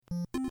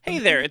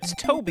there, it's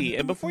Toby,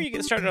 and before you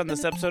get started on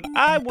this episode,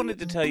 I wanted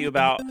to tell you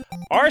about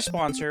our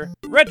sponsor,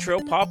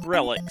 Retro Pop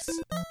Relics.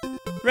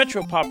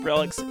 Retro Pop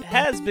Relics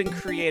has been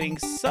creating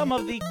some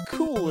of the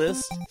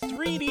coolest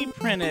 3D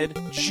printed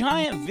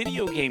giant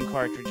video game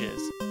cartridges.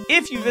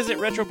 If you visit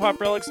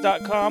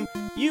RetroPopRelics.com,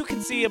 you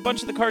can see a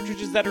bunch of the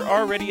cartridges that are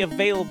already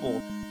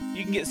available.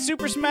 You can get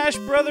Super Smash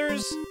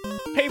Bros.,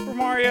 Paper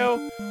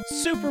Mario,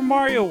 Super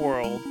Mario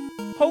World,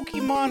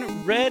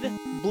 Pokemon Red,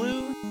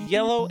 Blue,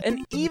 Yellow,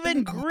 and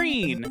even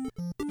Green.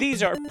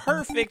 These are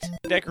perfect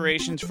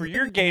decorations for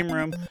your game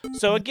room,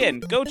 so again,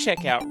 go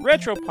check out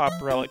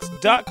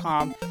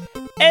RetroPopRelics.com,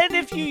 and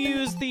if you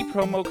use the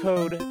promo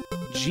code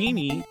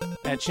GENIE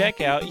at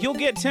checkout, you'll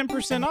get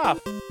 10% off.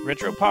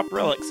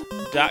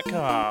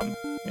 RetroPopRelics.com.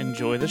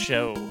 Enjoy the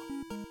show.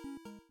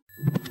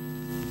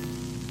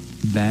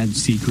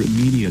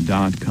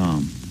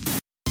 BadSecretMedia.com.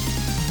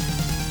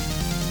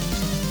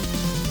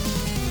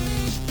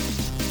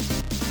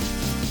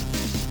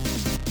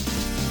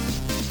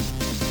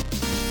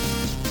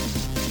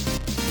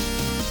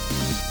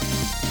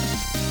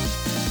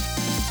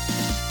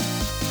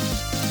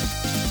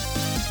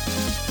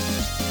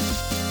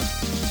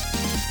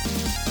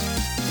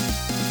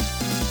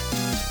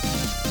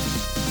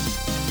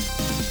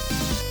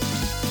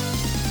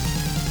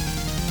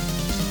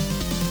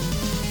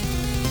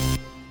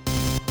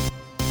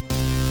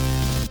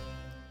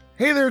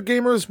 Hey there,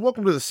 gamers.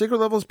 Welcome to the Sacred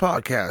Levels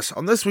Podcast.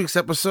 On this week's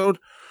episode,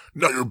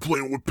 now you're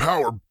playing with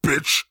power,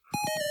 bitch.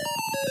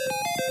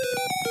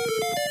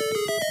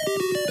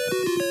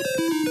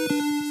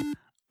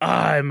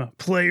 I'm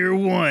Player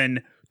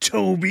 1,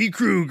 Toby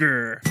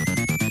Kruger.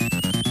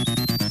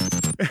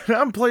 And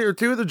I'm Player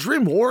 2, the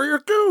Dream Warrior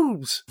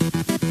Goobs.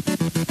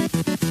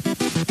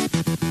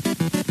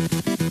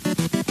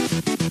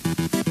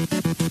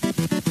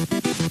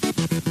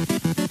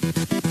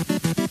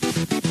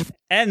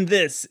 And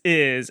this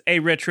is a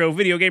retro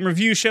video game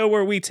review show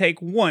where we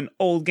take one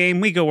old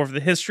game, we go over the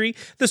history,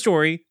 the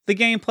story, the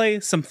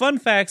gameplay, some fun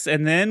facts,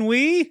 and then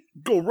we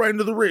go right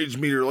into the rage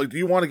meter. Like, do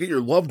you want to get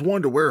your loved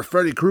one to wear a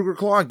Freddy Krueger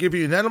claw and give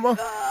you an enema?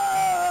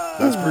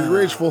 That's pretty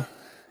rageful.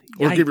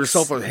 Or Yikes. give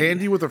yourself a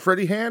handy with a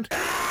Freddy hand.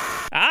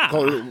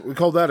 We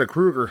call that a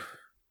Krueger.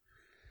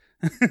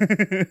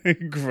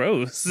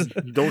 Gross.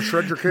 Don't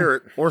shred your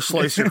carrot or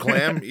slice your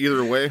clam,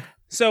 either way.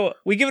 So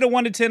we give it a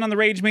 1 to 10 on the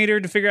rage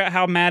meter to figure out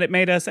how mad it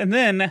made us, and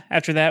then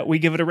after that we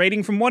give it a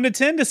rating from 1 to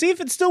 10 to see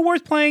if it's still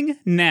worth playing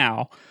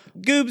now.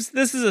 Goobs,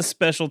 this is a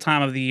special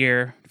time of the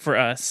year for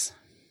us.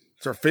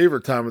 It's our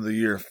favorite time of the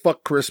year.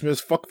 Fuck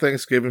Christmas, fuck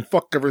Thanksgiving,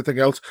 fuck everything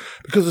else,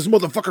 because it's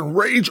motherfucking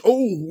Rage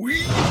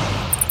O'Ween!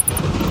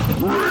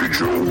 Rage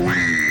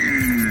O'Ween!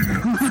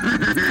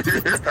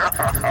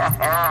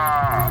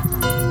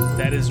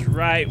 That is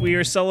right. We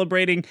are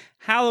celebrating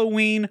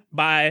Halloween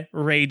by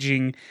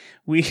raging.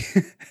 We're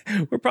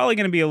probably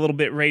going to be a little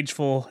bit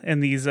rageful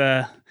in these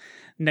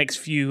next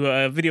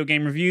few video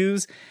game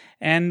reviews.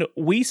 And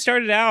we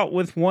started out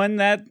with one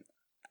that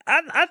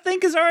I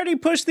think has already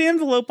pushed the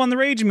envelope on the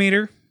rage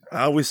meter.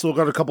 We still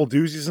got a couple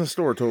doozies in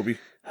store, Toby.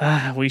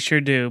 We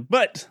sure do.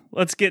 But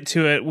let's get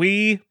to it.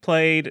 We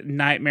played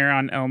Nightmare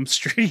on Elm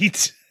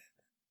Street.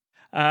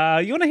 You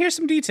want to hear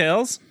some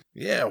details?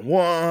 Yeah,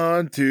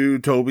 1, 2,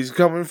 Toby's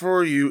coming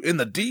for you in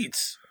the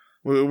deets.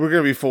 We're going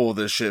to be full of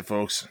this shit,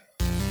 folks.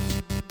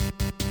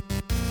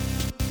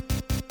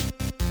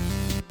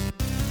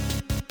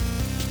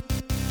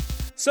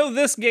 So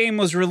this game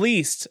was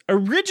released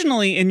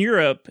originally in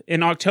Europe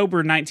in October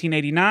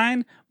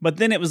 1989, but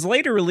then it was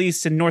later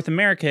released in North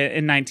America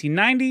in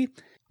 1990.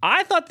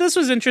 I thought this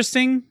was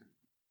interesting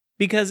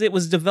because it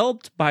was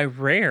developed by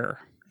Rare.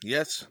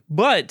 Yes.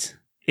 But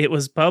it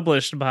was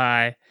published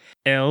by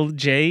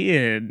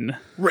LJN.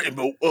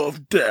 Rainbow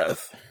of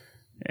Death.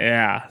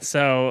 Yeah,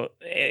 so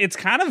it's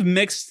kind of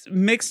mixed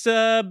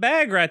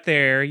bag right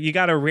there. You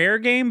got a Rare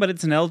game, but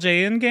it's an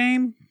LJN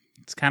game.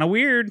 It's kind of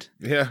weird.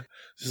 Yeah.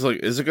 It's just like,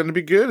 is it going to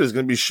be good? Is it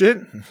going to be shit?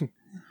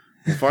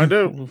 We'll find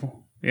out.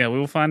 Yeah, we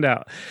will find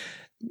out.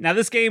 Now,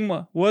 this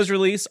game was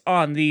released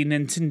on the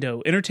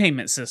Nintendo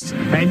Entertainment System.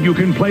 And you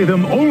can play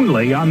them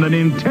only on the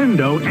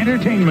Nintendo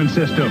Entertainment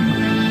System.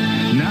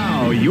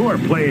 Now you're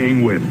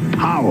playing with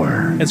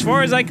power. As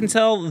far as I can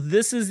tell,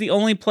 this is the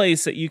only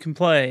place that you can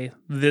play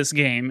this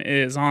game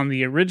is on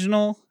the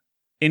original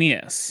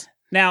NES.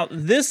 Now,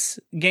 this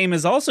game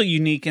is also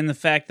unique in the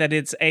fact that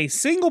it's a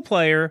single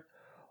player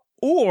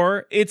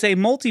or it's a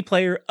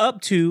multiplayer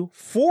up to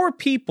 4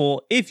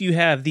 people if you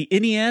have the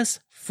NES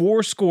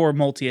 4-score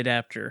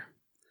multi-adapter.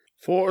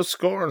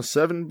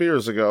 4-7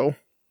 beers ago.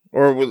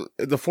 Or with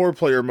the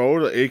 4-player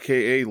mode,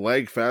 aka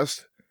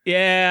Lagfest.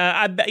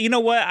 Yeah, you know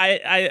what?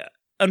 I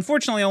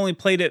unfortunately only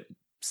played it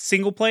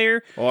single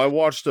player. Oh, I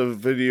watched a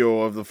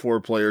video of the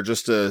 4-player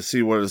just to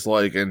see what it's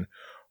like, and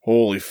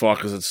holy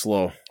fuck, is it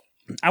slow.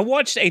 I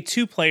watched a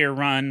 2-player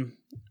run,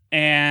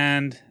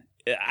 and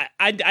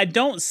I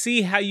don't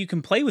see how you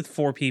can play with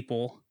 4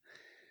 people.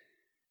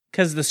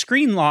 Because the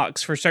screen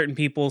locks for certain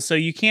people, so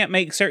you can't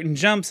make certain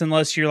jumps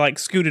unless you're like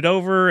scooted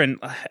over, and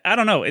I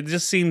don't know, it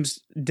just seems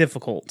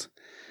difficult.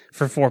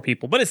 for 4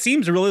 people. But it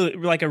seems really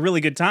like a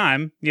really good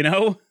time, you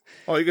know?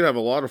 Oh, you can have a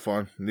lot of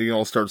fun. You can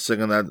all start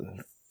singing that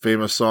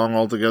famous song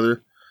all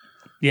together.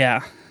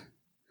 Yeah.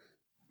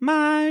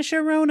 My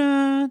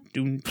Sharona.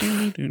 Doom,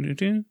 doom, doom, doom,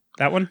 doom.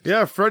 That one?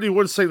 Yeah, Freddie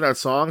would sing that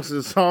song.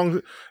 The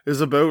song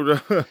is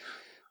about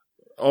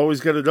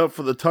always get it up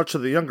for the touch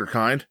of the younger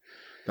kind.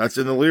 That's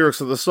in the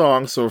lyrics of the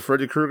song, so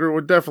Freddy Krueger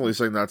would definitely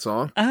sing that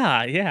song.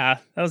 Ah, yeah.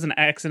 That was an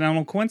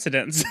accidental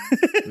coincidence.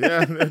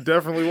 Yeah, it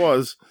definitely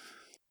was.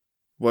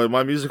 But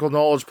my musical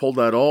knowledge pulled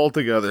that all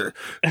together.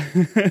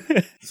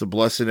 It's a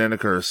blessing and a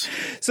curse.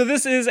 So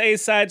this is a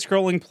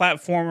side-scrolling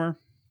platformer.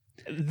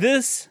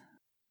 This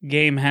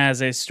game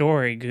has a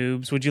story,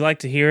 Goobs. Would you like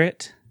to hear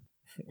it?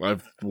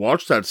 I've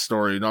watched that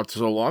story not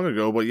so long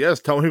ago, but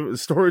yes, tell me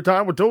story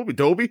time with Toby.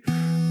 Toby?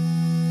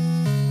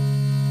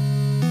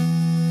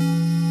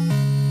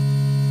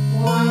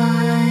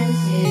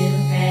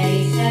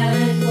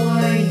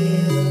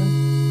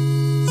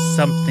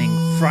 Something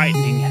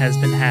frightening has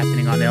been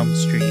happening on Elm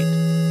Street.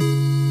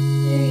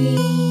 3,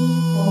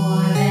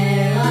 4,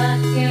 better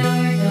lock your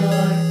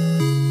door.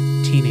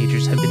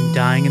 Teenagers have been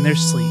dying in their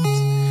sleeps.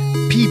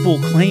 People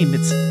claim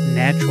it's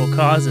natural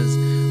causes,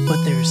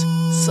 but there's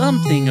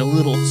something a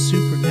little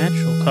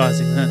supernatural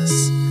causing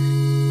this.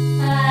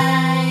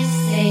 5,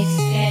 6,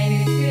 grab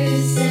your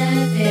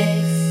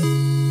crucifix.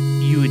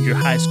 You and your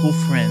high school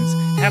friends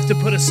have to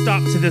put a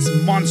stop to this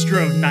monster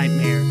of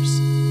nightmares.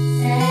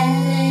 7,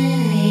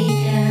 8,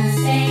 gonna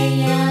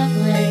stay up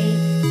late.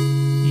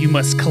 You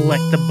must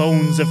collect the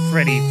bones of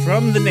Freddy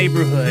from the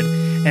neighborhood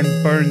and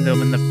burn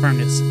them in the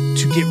furnace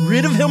to get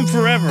rid of him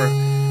forever.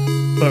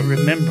 But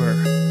remember,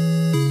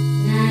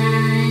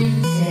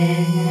 9,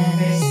 10,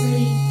 never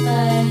sleep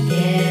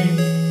again.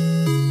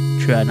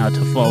 try not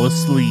to fall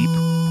asleep.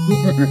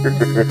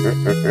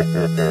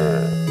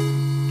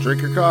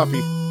 Drink your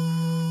coffee.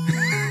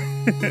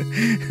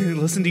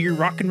 Listen to your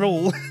rock and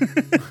roll.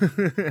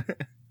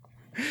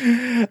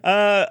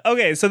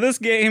 Okay, so this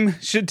game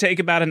should take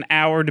about an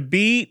hour to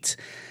beat.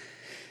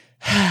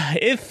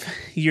 If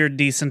you're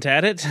decent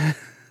at it.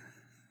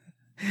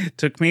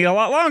 Took me a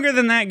lot longer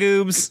than that,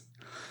 Goobs.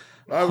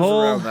 I was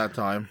around that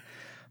time.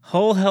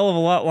 Whole hell of a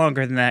lot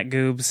longer than that,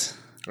 Goobs.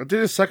 I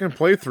did a second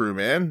playthrough,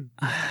 man.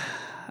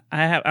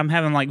 I'm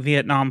having like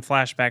Vietnam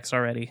flashbacks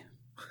already.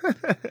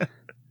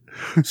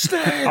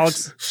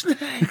 Snakes!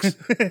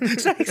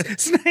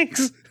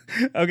 Snakes.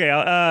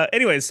 Okay.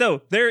 Anyways,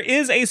 so there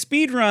is a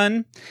speed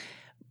run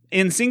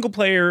in single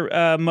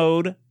player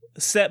mode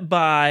set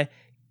by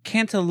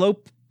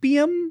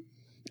Cantaloupium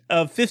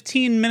of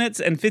 15 minutes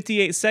and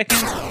 58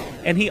 seconds,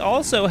 and he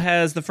also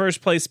has the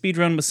first place speed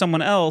run with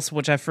someone else,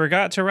 which I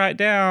forgot to write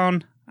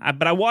down.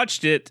 But I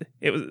watched it.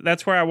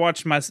 That's where I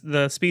watched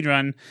the speed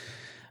run,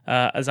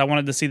 as I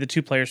wanted to see the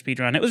 2-player speed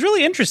run. It was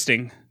really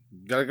interesting.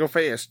 Gotta go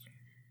fast.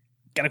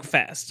 Gotta go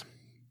fast.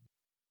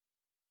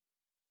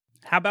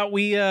 How about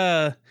we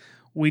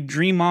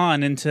dream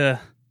on into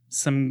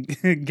some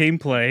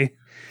gameplay?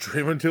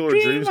 Dream until our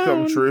dreams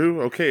come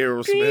true. Okay,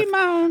 Aerosmith. Dream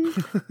on.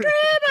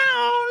 Dream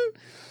on.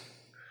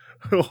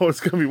 Oh, it's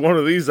gonna be one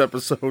of these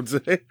episodes,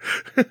 eh?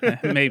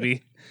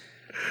 Maybe.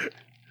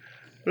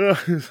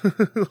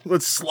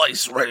 Let's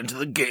slice right into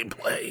the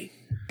gameplay.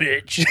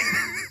 Bitch.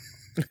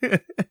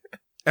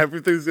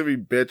 Everything's gonna be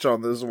bitch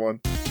on this one.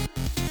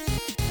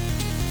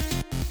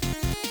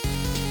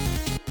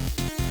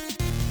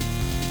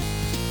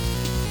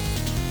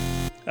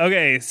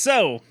 Okay,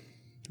 so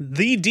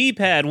the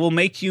D-pad will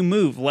make you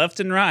move left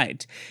and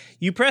right.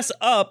 You press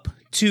up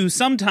to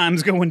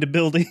sometimes go into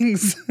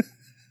buildings.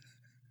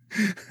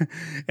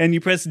 And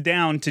you press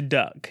down to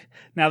duck.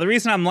 Now, the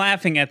reason I'm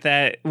laughing at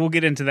that, we'll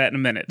get into that in a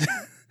minute.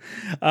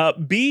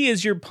 B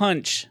is your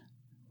punch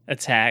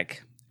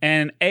attack,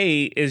 and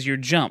A is your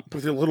jump.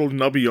 With your little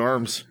nubby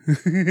arms.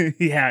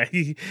 Yeah,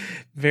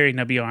 very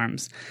nubby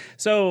arms.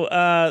 So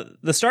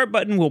the start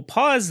button will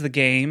pause the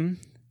game,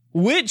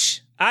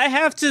 which I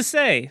have to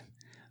say,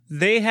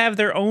 they have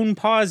their own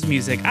pause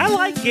music. I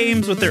like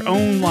games with their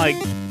own like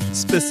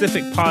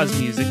specific pause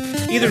music.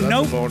 Either a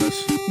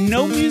bonus.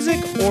 no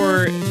music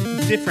or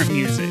different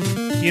music.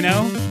 You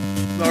know,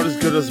 Not as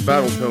good as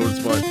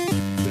Battletoads, but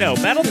no,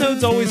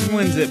 Battletoads always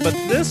wins it, but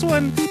this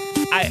one,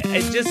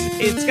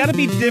 it's got to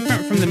be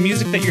different from the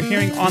music that you're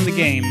hearing on the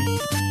game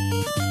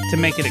to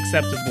make it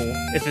acceptable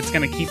if it's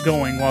going to keep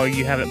going while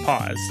you have it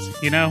paused,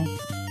 you know?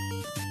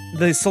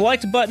 The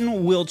select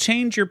button will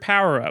change your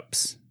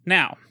power-ups.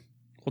 Now,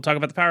 we'll talk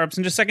about the power-ups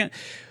in just a second.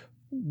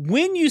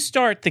 When you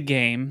start the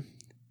game,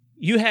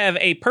 you have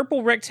a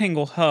purple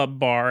rectangle hub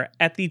bar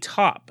at the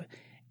top.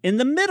 In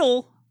the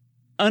middle,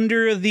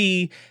 under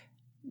A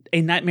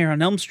Nightmare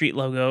on Elm Street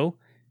logo,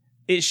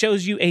 it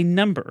shows you a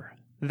number.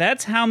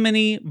 That's how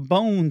many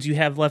bones you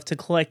have left to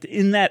collect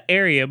in that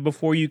area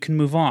before you can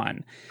move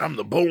on. I'm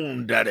the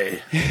bone daddy.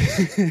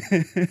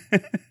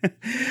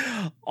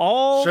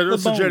 All Shout the out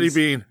to bones. Jenny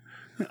Bean.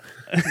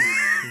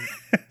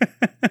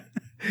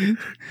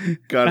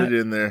 Got it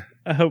in there.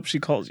 I hope she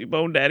calls you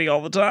Bone Daddy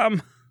all the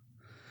time.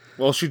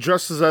 Well, she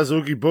dresses as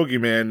Oogie Boogie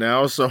Man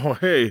now, so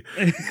hey.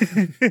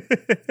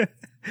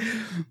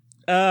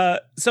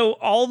 So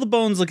all the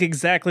bones look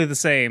exactly the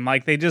same.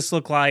 Like they just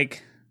look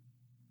like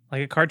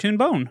a cartoon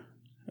bone.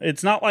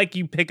 It's not like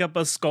you pick up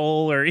a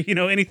skull or,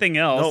 anything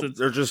else. Nope,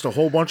 they're just a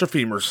whole bunch of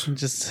femurs.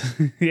 Just,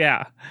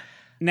 yeah.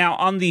 Now,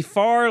 on the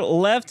far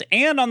left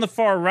and on the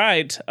far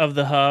right of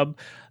the hub,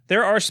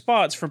 there are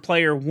spots for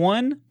player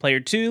 1,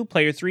 player 2,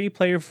 player 3,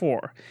 player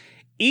 4.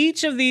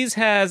 Each of these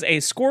has a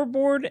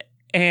scoreboard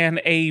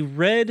and a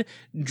red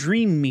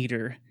dream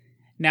meter.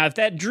 Now, if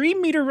that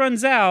dream meter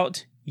runs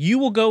out, you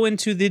will go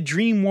into the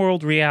dream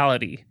world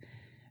reality.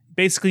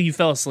 Basically, you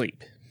fell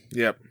asleep.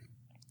 Yep.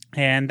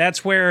 And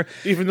that's where...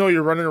 Even though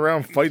you're running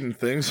around fighting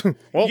things.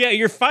 Well, yeah,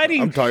 you're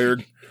fighting... I'm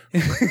tired.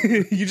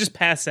 You just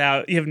pass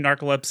out. You have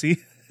narcolepsy.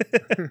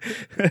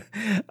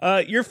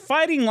 You're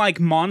fighting like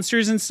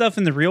monsters and stuff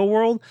in the real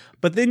world,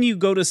 but then you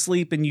go to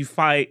sleep and you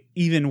fight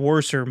even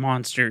worser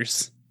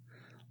monsters.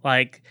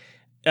 Like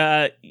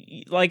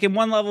in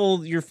one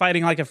level, you're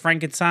fighting like a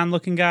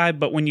Frankenstein-looking guy,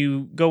 but when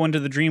you go into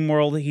the dream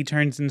world, he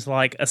turns into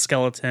like a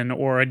skeleton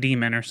or a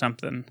demon or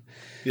something.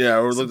 Yeah,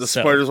 or like the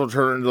spiders will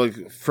turn into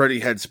like Freddy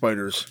head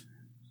spiders.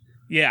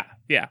 Yeah.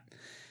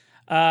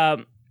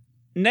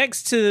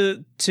 Next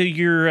to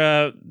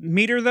your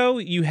meter, though,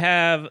 you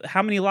have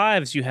how many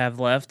lives you have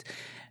left.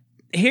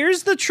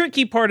 Here's the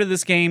tricky part of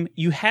this game.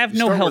 You have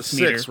no health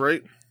meter. 6,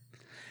 right?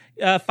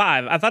 5.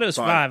 I thought it was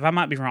 5. I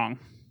might be wrong.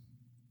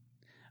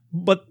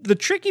 But the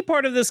tricky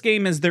part of this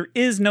game is there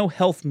is no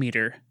health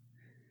meter.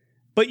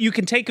 But you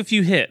can take a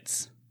few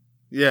hits.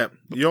 Yeah,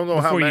 you don't know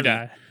how many. Before you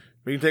die.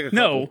 But you can take a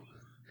couple. No.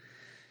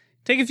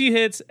 Take a few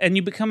hits, and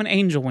you become an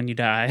angel when you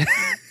die.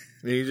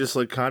 And you just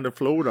like kind of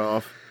float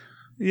off.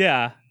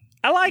 Yeah.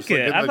 I like It's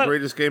it. like in the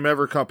greatest game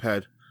ever,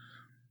 Cuphead.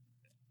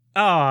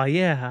 Oh,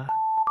 yeah.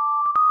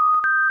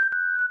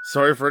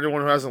 Sorry for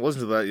anyone who hasn't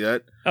listened to that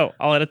yet. Oh,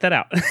 I'll edit that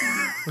out.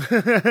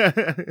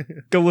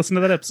 Go listen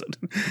to that episode.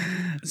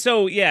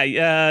 So,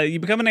 yeah, you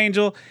become an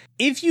angel.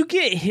 If you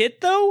get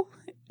hit, though,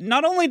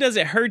 not only does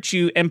it hurt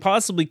you and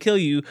possibly kill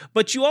you,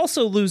 but you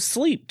also lose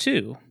sleep,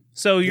 too.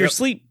 So your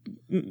sleep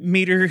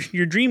meter,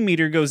 your dream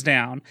meter goes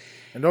down.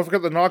 And don't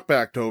forget the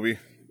knockback, Toby.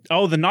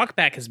 Oh, the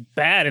knockback is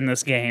bad in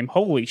this game.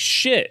 Holy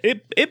shit.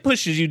 It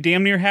pushes you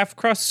damn near half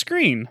across the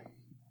screen.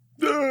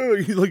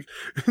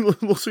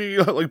 We'll see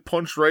you got like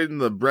punched right in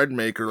the bread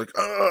maker, like,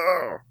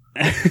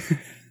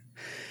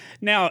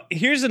 Now,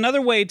 here's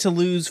another way to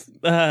lose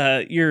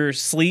your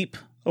sleep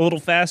a little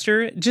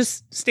faster.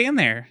 Just stand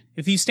there.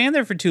 If you stand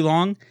there for too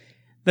long,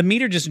 the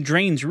meter just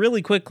drains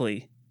really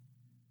quickly.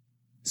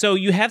 So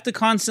you have to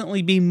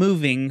constantly be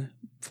moving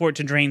for it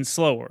to drain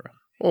slower.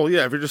 Well,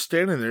 yeah, if you're just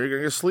standing there, you're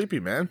going to get sleepy,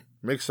 man.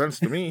 Makes sense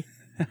to me.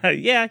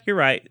 Yeah, you're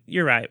right.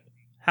 You're right.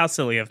 How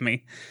silly of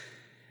me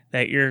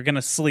that you're going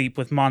to sleep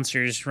with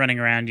monsters running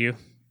around you.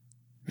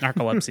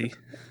 Narcolepsy.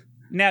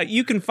 Now,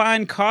 you can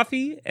find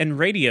coffee and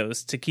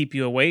radios to keep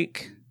you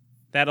awake.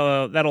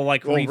 That'll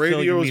like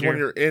refill your radios meter. when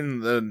you're in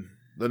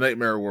the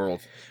nightmare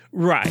world.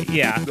 Right,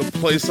 yeah. They'll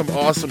play some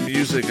awesome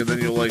music, and then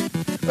you're like,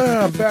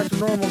 I'm back to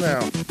normal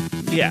now.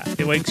 Yeah,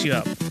 it wakes you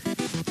up.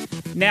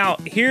 Now,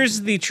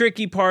 here's the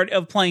tricky part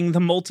of playing the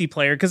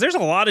multiplayer, because there's a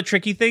lot of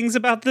tricky things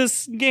about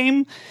this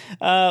game.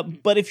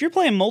 But if you're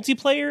playing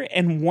multiplayer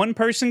and one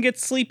person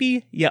gets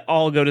sleepy, you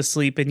all go to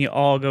sleep and you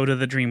all go to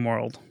the dream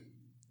world.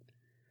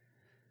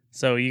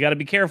 So you got to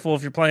be careful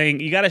if you're playing.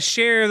 You got to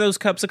share those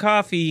cups of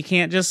coffee. You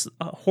can't just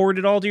hoard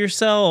it all to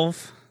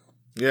yourself.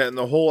 Yeah, and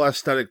the whole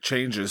aesthetic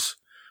changes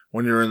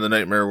when you're in the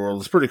nightmare world.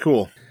 It's pretty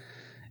cool.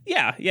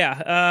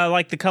 Yeah.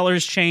 Like the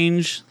colors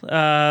change.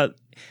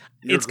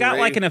 It's got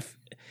like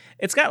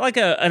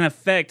an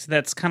effect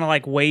that's kind of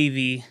like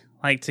wavy,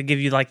 like to give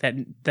you like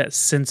that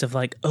sense of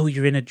like, oh,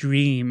 you're in a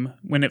dream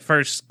when it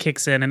first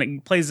kicks in, and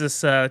it plays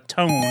this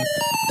tone.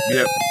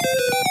 Yep.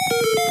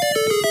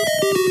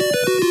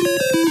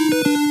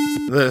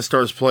 Then it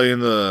starts playing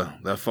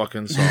that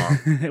fucking song.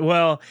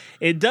 Well,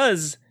 it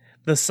does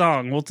the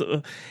song.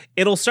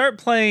 It'll start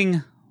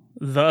playing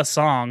the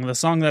song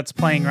that's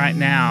playing right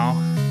now,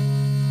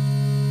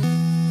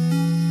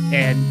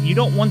 and you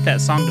don't want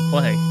that song to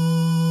play.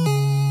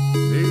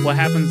 Dude, What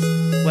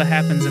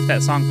happens if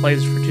that song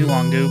plays for too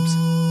long, Goobs?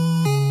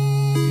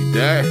 you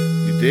die.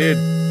 You did.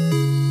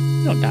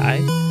 You don't die.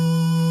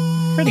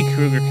 Freddy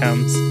Krueger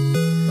comes.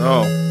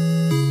 Oh.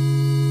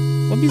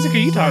 What music are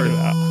you talking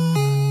about?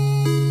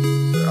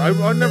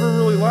 I never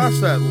really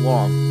last that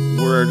long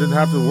where I didn't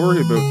have to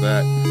worry about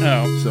that.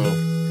 Oh. So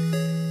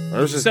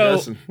I was just So-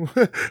 guessing.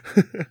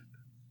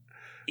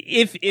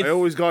 If I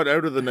always got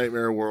out of the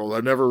nightmare world.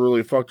 I never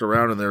really fucked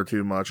around in there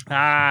too much.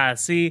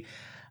 see,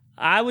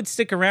 I would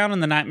stick around in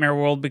the nightmare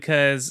world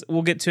because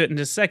we'll get to it in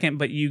just a second,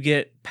 but you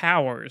get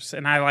powers,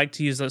 and I like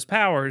to use those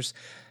powers.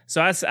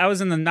 So I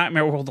was in the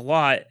nightmare world a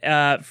lot.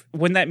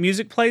 When that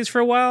music plays for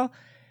a while,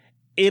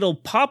 it'll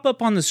pop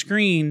up on the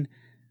screen,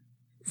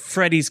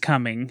 Freddy's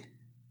coming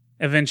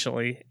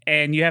eventually,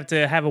 and you have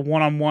to have a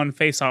one-on-one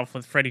face-off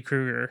with Freddy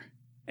Krueger.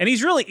 And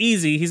he's really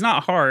easy. He's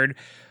not hard,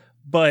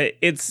 but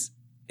it's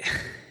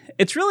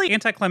It's really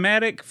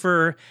anticlimactic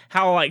for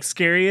how like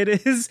scary it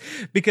is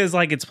because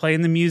like it's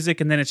playing the music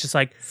and then it's just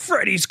like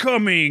Freddy's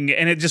coming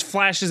and it just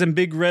flashes in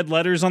big red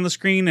letters on the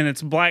screen and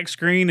it's black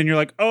screen and you're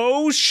like,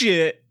 oh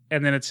shit.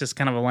 And then it's just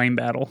kind of a lame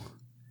battle.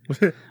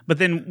 But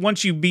then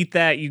once you beat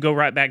that, you go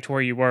right back to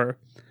where you were.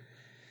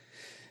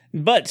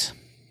 But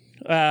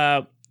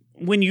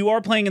when you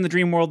are playing in the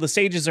dream world, the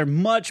stages are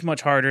much,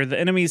 much harder. The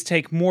enemies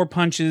take more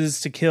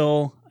punches to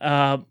kill.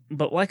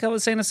 But like I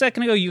was saying a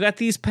second ago, you got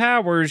these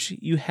powers.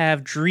 You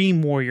have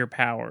Dream Warrior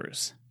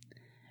powers.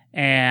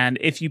 And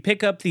if you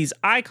pick up these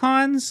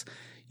icons,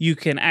 you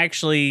can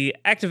actually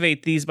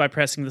activate these by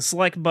pressing the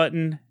select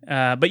button.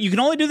 But you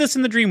can only do this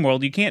in the dream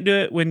world. You can't do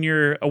it when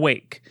you're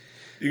awake.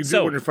 You can do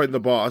it when you're fighting the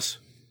boss.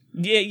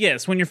 Yeah,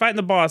 yes, when you're fighting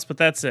the boss, but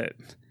that's it.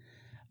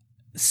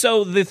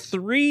 So the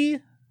 3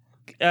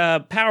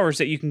 powers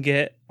that you can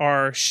get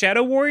are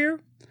Shadow Warrior,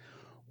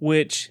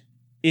 which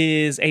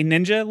is a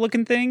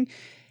ninja-looking thing.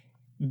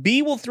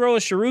 B will throw a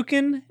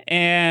shuriken,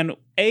 and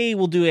A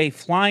will do a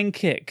flying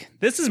kick.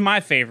 This is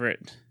my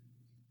favorite.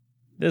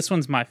 This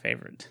one's my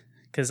favorite,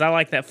 because I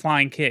like that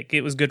flying kick.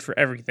 It was good for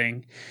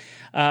everything.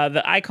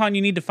 The icon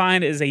you need to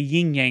find is a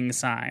yin-yang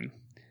sign.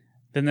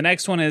 Then the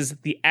next one is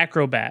the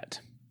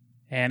acrobat.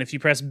 And if you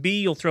press B,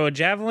 you'll throw a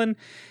javelin.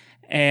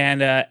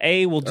 And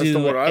A will do... That's the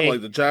one I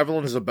like. The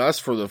javelin is the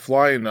best for the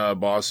flying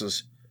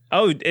bosses.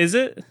 Oh, is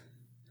it?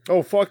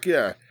 Oh, fuck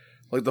yeah.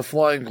 Like the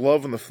flying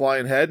glove and the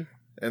flying head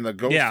and the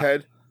ghost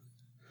head.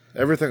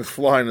 Everything's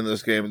flying in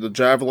this game. The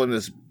javelin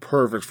is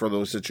perfect for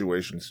those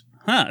situations.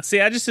 Huh.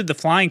 See, I just did the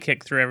flying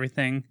kick through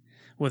everything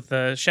with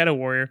the Shadow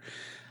Warrior.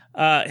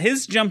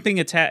 His jumping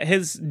attack,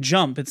 his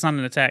jump, it's not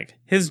an attack.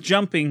 His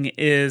jumping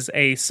is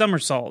a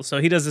somersault. So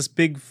he does this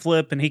big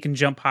flip and he can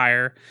jump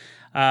higher.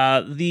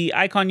 The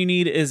icon you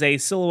need is a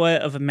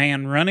silhouette of a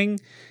man running.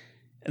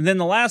 And then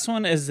the last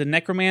one is the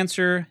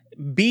Necromancer.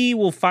 B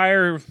will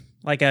fire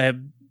like a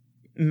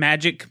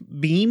magic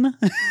beam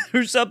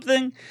or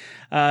something.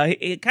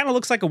 It kind of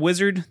looks like a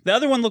wizard. The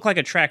other one looked like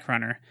a track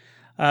runner.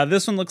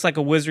 This one looks like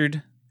a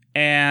wizard.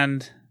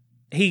 And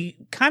he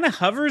kind of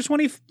hovers when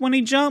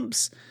he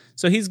jumps.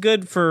 So he's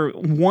good for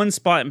one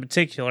spot in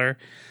particular.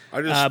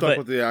 I just stuck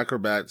with the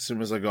acrobat as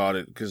soon as I got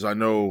it because I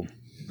know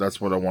that's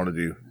what I want to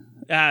do.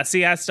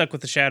 See, I stuck with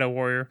the Shadow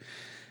Warrior.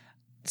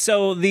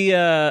 So the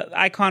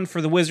icon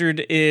for the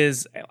wizard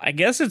is, I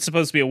guess it's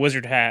supposed to be a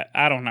wizard hat.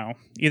 I don't know.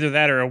 Either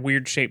that or a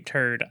weird shaped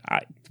turd.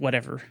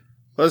 Whatever.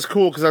 That's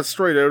cool because that's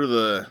straight out of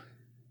the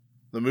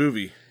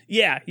movie.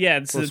 Yeah.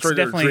 It's straight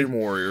definitely out of Dream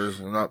Warriors,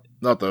 and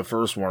not the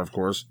first one, of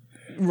course.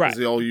 Right.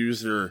 They all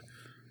use their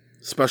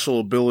special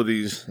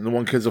abilities, and the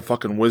one kid's a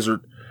fucking wizard.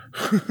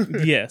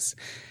 Yes.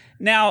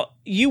 Now,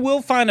 you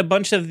will find a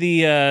bunch of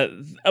the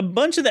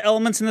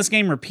elements in this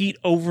game repeat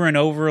over and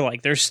over.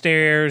 Like there's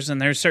stairs and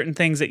there's certain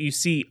things that you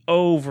see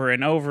over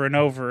and over and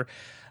over.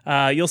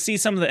 You'll see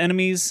some of the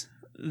enemies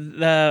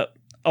a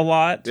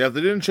lot. Yeah, if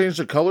they didn't change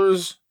the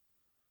colors,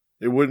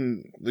 you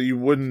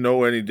wouldn't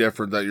know any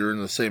different that you're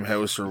in the same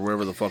house or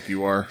wherever the fuck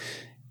you are.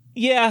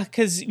 Yeah,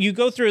 because you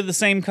go through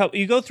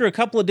you go through a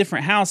couple of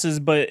different houses,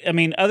 but I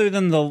mean, other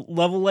than the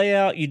level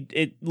layout,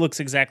 it looks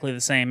exactly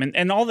the same.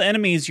 And all the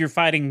enemies, you're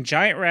fighting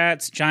giant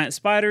rats, giant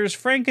spiders,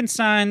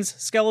 Frankensteins,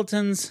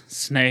 skeletons,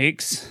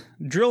 snakes,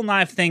 drill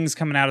knife things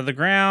coming out of the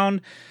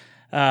ground,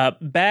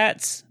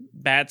 bats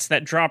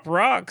that drop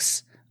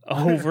rocks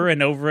over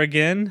and over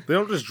again. They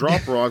don't just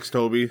drop rocks,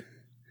 Toby. They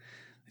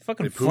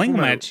fucking fling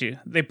them at you.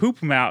 They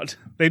poop them out.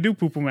 They do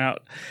poop them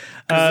out.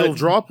 They'll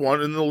drop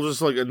one and they'll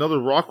just like another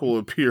rock will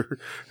appear.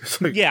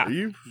 It's like, yeah. Are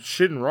you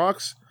shitting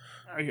rocks?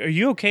 Are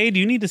you okay? Do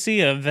you need to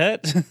see a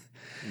vet?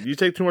 You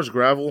take too much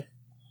gravel?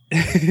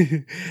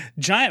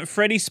 Giant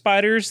Freddy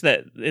spiders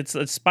it's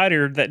a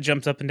spider that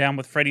jumps up and down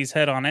with Freddy's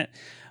head on it.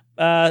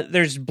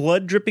 There's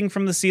blood dripping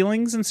from the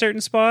ceilings in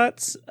certain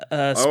spots.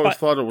 I always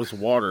thought it was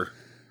water.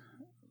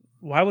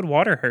 Why would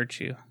water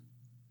hurt you?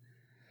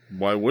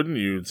 Why wouldn't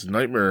you? It's a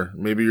nightmare.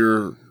 Maybe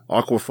you're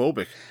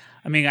aquaphobic.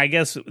 I mean, I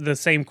guess the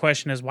same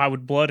question is why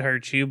would blood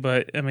hurt you?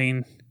 But I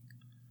mean,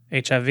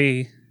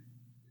 HIV.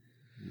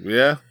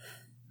 Yeah.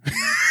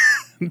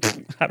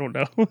 I don't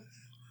know.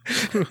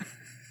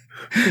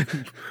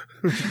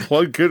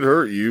 Blood could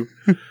hurt you.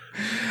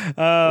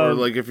 Or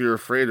like if you're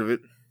afraid of it.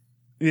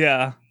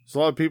 Yeah. There's a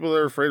lot of people that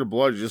are afraid of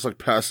blood. You just like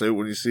pass out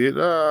when you see it.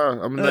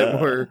 I'm a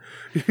nightmare.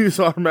 You just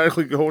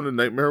automatically go into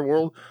nightmare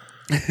world.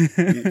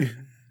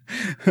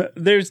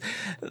 There's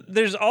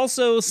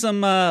also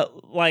some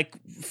like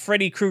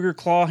Freddy Krueger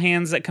claw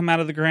hands that come out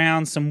of the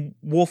ground, some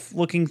wolf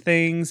looking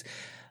things,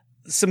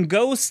 some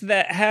ghosts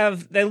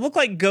they look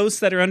like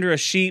ghosts that are under a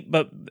sheet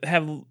but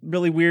have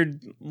really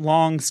weird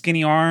long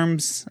skinny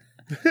arms.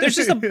 There's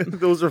just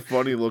those are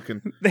funny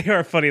looking. They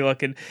are funny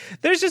looking.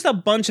 There's just a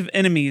bunch of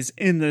enemies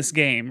in this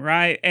game,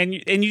 right? And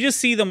you just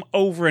see them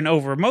over and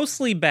over.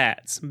 Mostly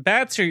bats.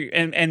 Bats are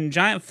and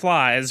giant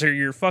flies are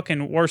your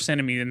fucking worst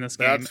enemy in this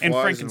game. Bats, and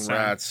flies, Frankenstein.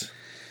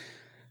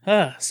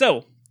 And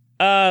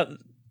rats.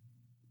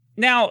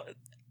 Now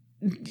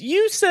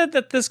you said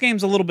that this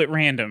game's a little bit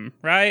random,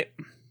 right?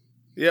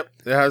 Yep.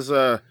 It has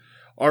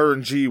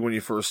RNG when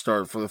you first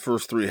start for the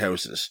first 3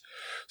 houses.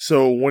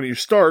 So when you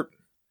start,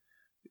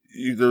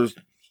 there's,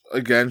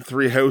 again,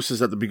 3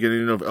 houses at the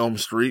beginning of Elm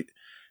Street,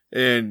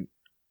 and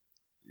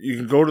you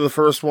can go to the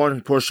first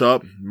one, push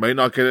up, might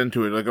not get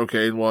into it. Like,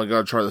 okay, well, I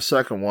gotta try the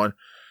second one.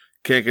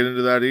 Can't get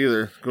into that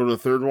either. Go to the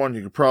third one,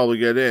 you could probably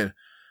get in.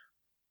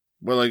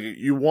 But, like,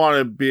 you want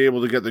to be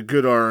able to get the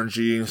good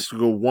RNG and to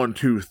go 1,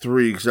 2,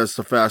 3, because that's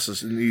the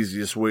fastest and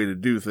easiest way to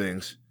do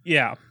things.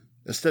 Yeah.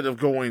 Instead of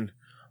going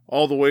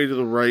all the way to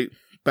the right,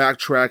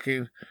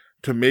 backtracking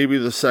to maybe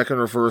the second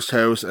or first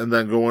house, and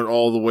then going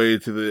all the way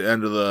to the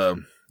end of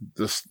the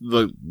then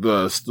street.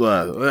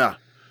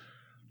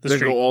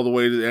 go all the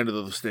way to the end of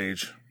the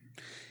stage.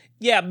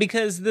 Yeah,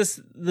 because this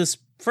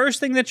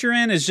first thing that you're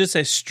in is just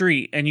a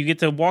street, and you get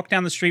to walk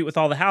down the street with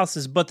all the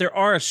houses, but there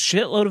are a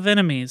shitload of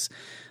enemies.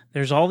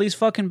 There's all these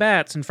fucking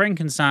bats and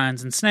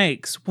Frankensteins and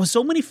snakes. Well,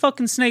 so many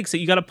fucking snakes that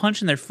you gotta punch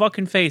in their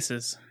fucking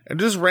faces. And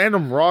just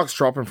random rocks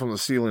dropping from the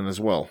ceiling as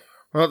well.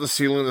 Not the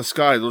ceiling, the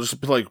sky. They'll just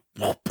be like,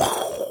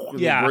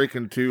 Yeah. break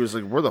in two. It's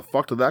like, where the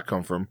fuck did that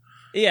come from?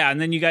 Yeah, and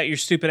then you got your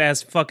stupid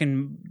ass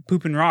fucking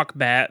pooping rock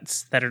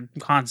bats that are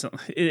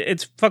constantly.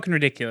 It's fucking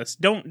ridiculous.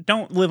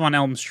 Don't live on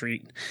Elm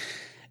Street.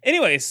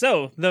 Anyway,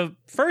 so the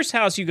first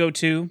house you go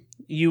to,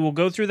 you will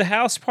go through the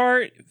house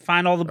part,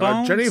 find all the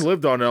bones. Jenny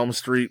lived on Elm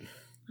Street.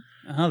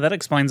 Oh, that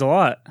explains a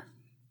lot.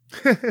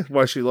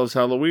 Why she loves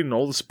Halloween and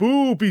all the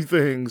spoopy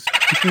things.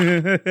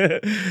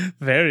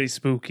 Very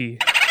spooky.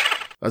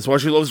 That's why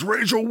she loves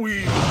Rachel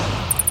Ween.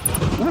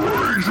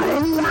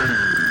 Rachel Ween.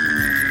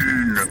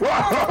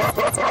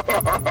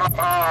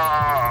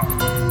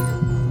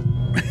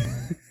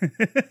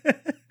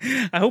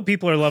 I hope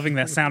people are loving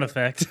that sound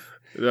effect.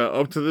 Yeah,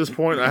 up to this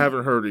point, I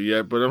haven't heard it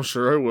yet, but I'm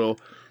sure I will.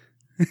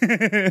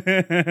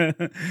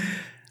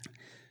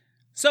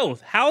 So,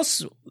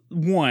 house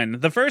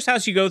 1. The first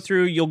house you go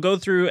through, you'll go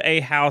through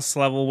a house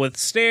level with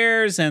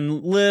stairs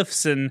and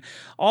lifts and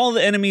all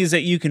the enemies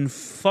that you can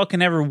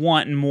fucking ever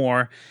want and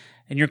more.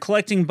 And you're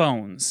collecting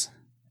bones.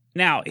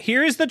 Now,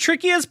 here's the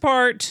trickiest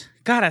part.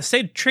 God, I've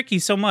said tricky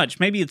so much.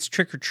 Maybe it's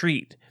trick or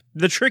treat.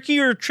 The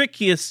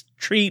trickiest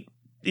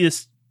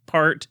treat-ist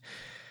part.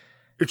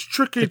 It's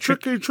tricky.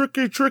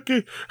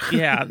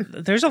 Yeah,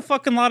 there's a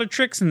fucking lot of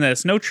tricks in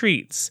this. No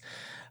treats.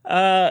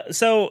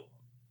 So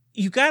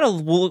you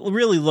gotta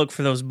really look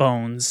for those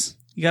bones.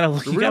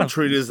 The real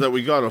treat is that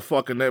we got a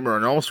fucking Nightmare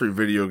on Elm Street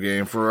video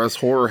game for us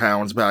horror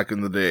hounds back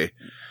in the day.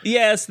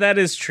 Yes, that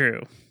is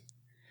true.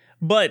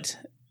 But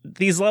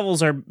these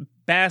levels are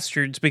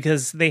bastards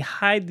because they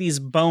hide these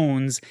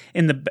bones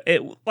in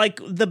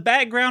the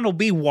background will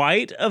be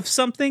white of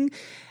something,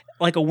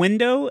 like a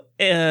window,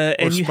 and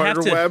or you have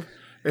to. Spider web.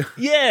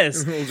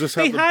 Yes, We'll just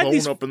have the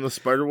bone up in the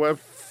spider web.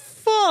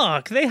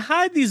 Fuck, they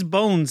hide these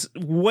bones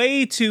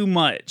way too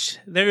much.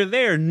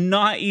 They're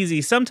not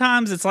easy.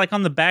 Sometimes it's like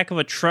on the back of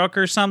a truck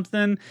or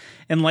something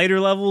in later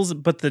levels,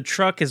 but the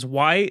truck is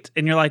white,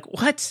 and you're like,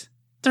 what?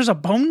 There's a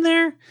bone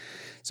there?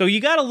 So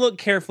you got to look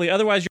carefully,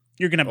 otherwise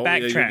you're going to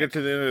backtrack. Yeah, you get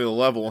to the end of the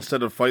level,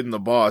 instead of fighting the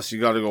boss, you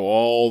got to go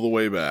all the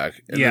way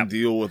back and then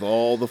deal with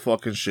all the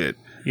fucking shit.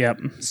 Yep.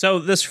 So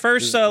this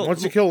first...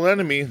 once you kill an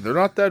enemy, they're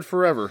not dead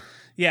forever.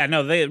 Yeah,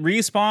 no, they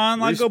respawn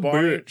like a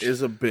bitch.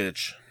 Is a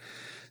bitch.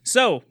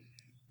 So,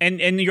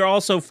 and you're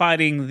also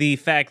fighting the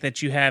fact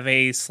that you have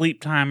a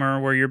sleep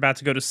timer where you're about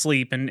to go to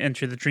sleep and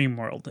enter the dream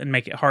world and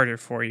make it harder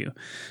for you.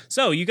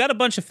 So, you got a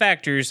bunch of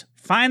factors.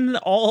 Find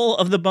all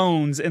of the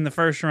bones in the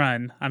first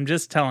run. I'm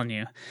just telling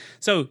you.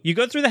 So, you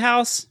go through the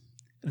house,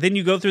 then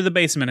you go through the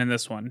basement in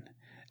this one.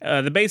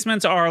 The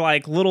basements are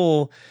like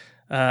little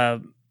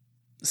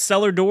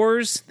cellar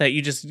doors that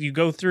you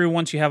go through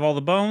once you have all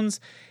the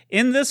bones.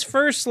 In this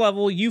first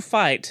level, you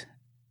fight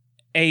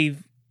a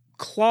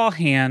claw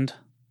hand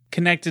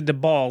connected to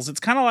balls. It's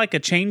kind of like a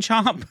chain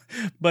chomp,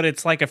 but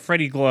it's like a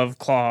Freddy glove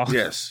claw.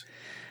 Yes.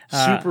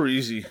 Super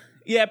easy.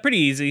 Yeah, pretty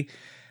easy.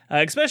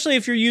 Especially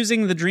if you're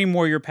using the Dream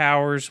Warrior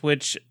powers,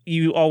 which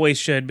you always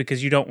should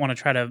because you don't want to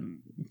try to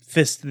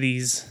fist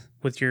these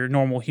with your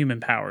normal human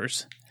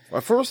powers. My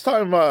first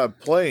time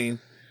playing,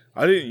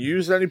 I didn't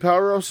use any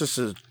power-ups just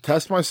to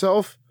test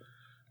myself.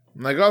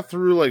 And I got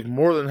through like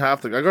more than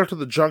half I got to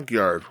the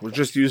junkyard with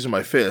just using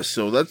my fist,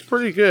 so that's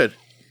pretty good.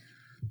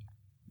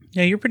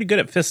 Yeah, you're pretty good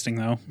at fisting,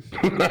 though.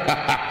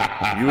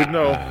 You would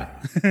know.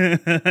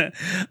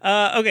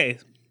 Okay,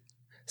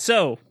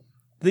 so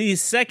the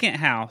second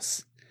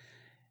house.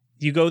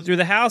 You go through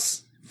the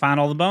house, find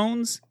all the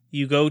bones.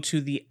 You go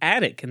to the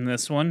attic in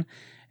this one,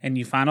 and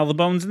you find all the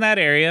bones in that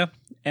area.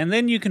 And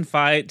then you can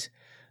fight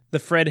the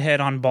Fred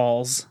head on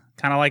balls.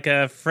 Kind of like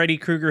a Freddy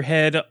Krueger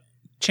head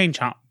chain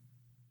chomp.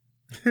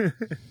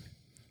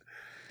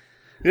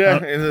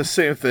 Yeah, and the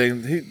same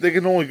thing. They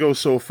can only go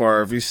so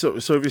far. If you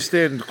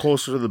stand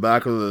closer to the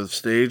back of the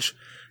stage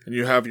and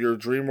you have your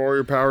Dream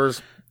Warrior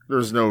powers,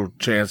 there's no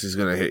chance he's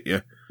going to hit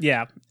you.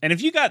 Yeah, and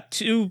if you got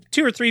two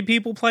or three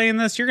people playing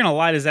this, you're going to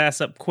light his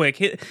ass up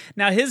quick.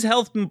 Now, his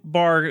health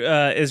bar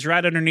is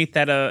right underneath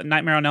that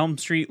Nightmare on Elm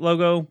Street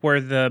logo where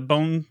the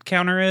bone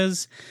counter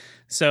is.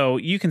 So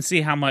you can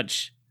see how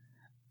much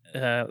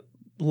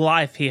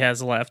life he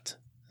has left.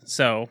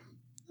 So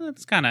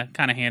that's kind of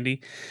handy.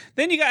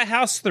 Then you got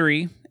house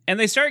 3, and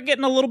they start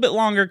getting a little bit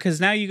longer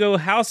because now you go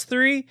house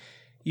 3,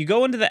 you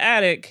go into the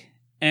attic,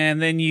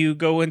 and then you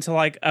go into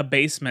like a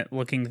basement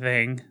looking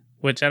thing,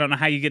 which I don't know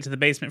how you get to the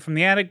basement from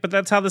the attic, but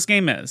that's how this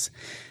game is.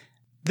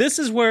 This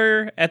is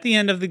where, at the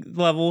end of the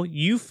level,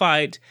 you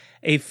fight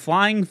a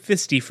flying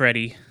fisty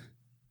Freddy.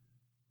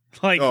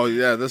 Like, oh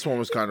yeah, this one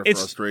was kind of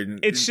frustrating.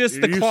 It's just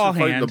You're the claw used to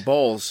fighting hand. the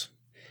balls.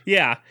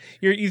 Yeah,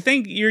 you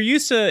think you're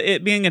used to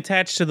it being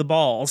attached to the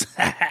balls,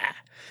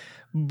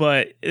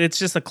 but it's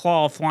just a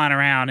claw flying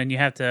around, and you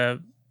have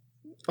to.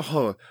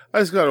 Oh, I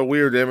just got a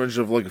weird image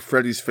of like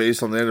Freddy's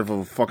face on the end of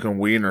a fucking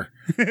wiener.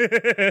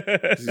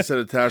 He said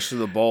attached to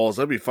the balls.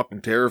 That'd be fucking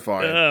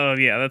terrifying. Oh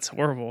yeah, that's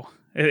horrible.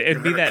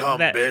 It'd be that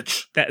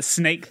bitch. That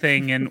snake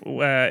thing, and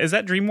is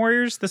that Dream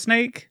Warriors? The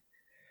snake?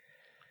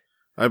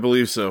 I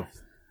believe so.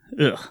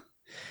 Ugh.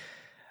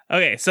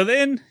 Okay, so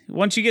then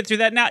once you get through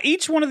that, now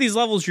each one of these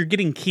levels you're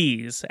getting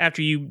keys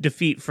after you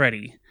defeat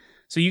Freddy.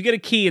 So you get a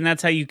key, and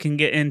that's how you can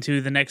get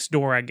into the next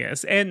door, I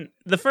guess. And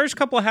the first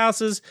couple of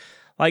houses,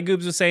 like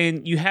Goobs was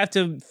saying, you have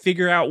to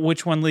figure out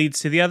which one leads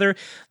to the other.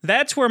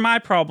 That's where my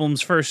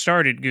problems first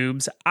started,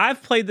 Goobs.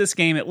 I've played this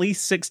game at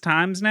least 6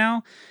 times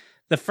now.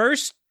 The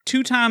first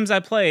 2 times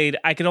I played,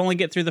 I could only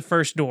get through the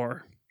first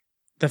door,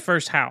 the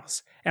first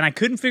house. And I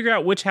couldn't figure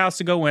out which house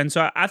to go in,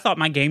 so I thought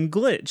my game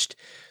glitched.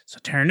 So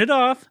I turned it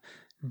off,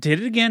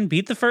 did it again,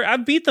 I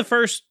beat the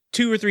first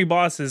 2 or 3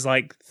 bosses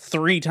like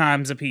 3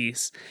 times a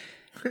piece.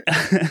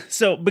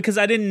 So, because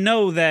I didn't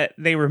know that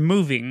they were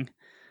moving,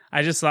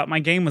 I just thought my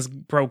game was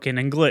broken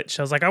and glitched.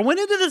 I was like, I went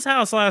into this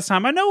house last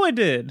time. I know I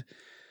did.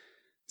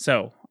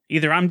 So,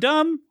 either I'm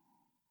dumb,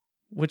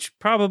 which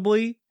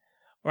probably,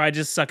 or I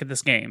just suck at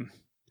this game.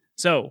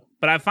 So,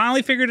 but I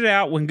finally figured it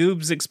out when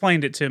Goobs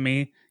explained it to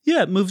me.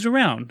 Yeah, it moves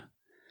around.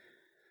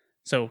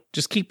 So,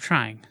 just keep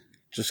trying.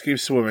 Just keep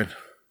swimming.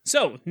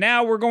 So,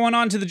 now we're going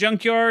on to the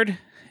junkyard,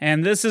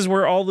 and this is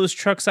where all those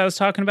trucks I was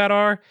talking about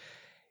are.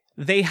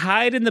 They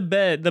hide in the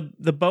bed.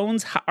 The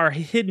bones are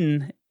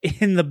hidden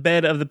in the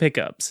bed of the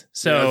pickups.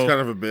 So yeah, it's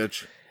kind of a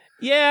bitch.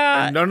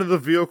 Yeah. And none of the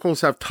vehicles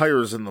have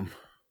tires in them.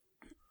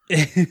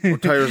 Or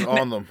tires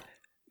on them.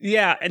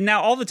 Yeah, and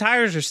now all the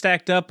tires are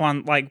stacked up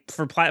on, like,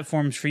 for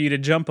platforms for you to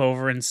jump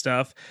over and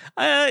stuff.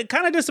 Kind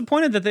of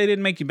disappointed that they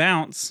didn't make you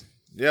bounce.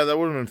 Yeah, that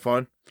would have been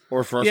fun.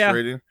 Or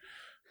frustrating. Yeah.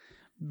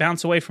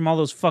 Bounce away from all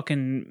those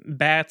fucking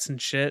bats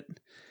and shit.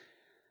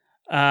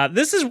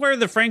 This is where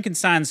the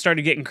Frankensteins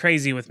started getting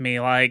crazy with me.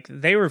 Like,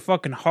 they were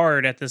fucking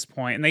hard at this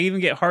point, and they even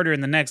get harder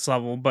in the next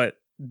level, but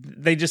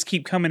they just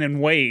keep coming in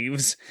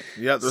waves.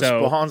 Yeah, there's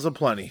spawns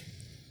aplenty.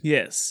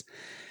 Yes.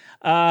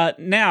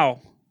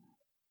 Now,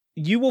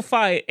 you will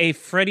fight a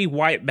Freddy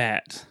White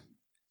Bat.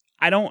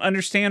 I don't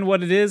understand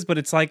what it is, but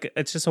it's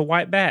just a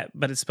white bat,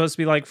 but it's supposed to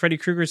be like Freddy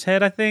Krueger's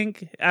head, I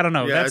think. I don't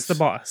know. Yeah, that's the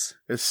boss.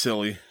 It's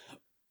silly.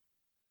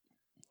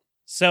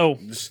 So,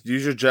 just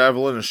use your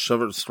javelin and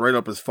shove it straight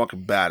up his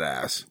fucking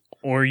badass.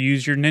 Or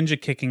use your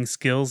ninja kicking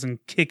skills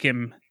and kick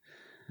him.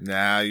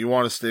 Nah, you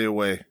want to stay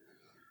away.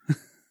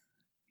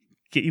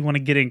 You want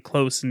to get in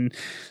close and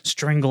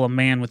strangle a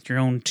man with your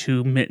own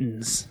 2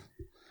 mittens.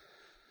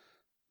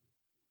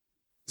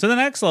 So the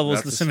next level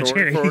is the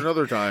cemetery. For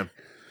another time.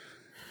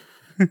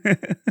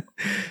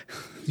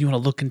 You want to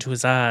look into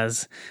his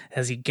eyes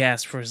as he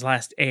gasps for his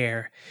last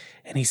air,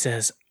 and he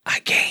says, "I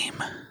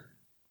came."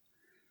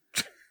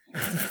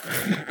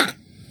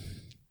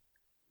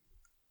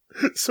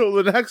 So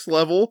the next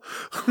level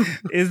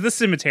is the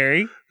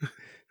cemetery,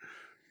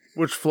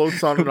 which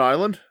floats on an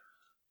island.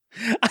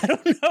 I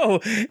don't know.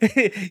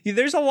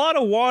 There's a lot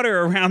of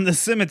water around the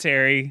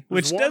cemetery,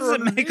 which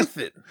doesn't make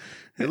it.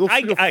 It looks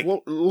it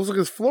looks like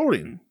it's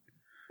floating.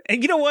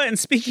 And you know what? And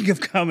speaking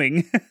of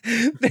coming,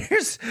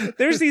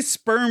 there's these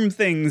sperm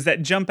things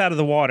that jump out of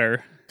the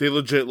water. They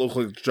legit look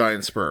like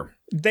giant sperm.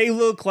 They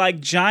look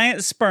like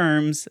giant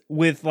sperms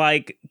with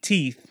like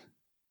teeth.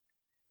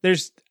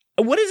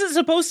 What is it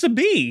supposed to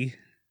be?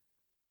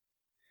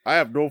 I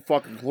have no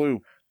fucking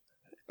clue.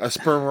 A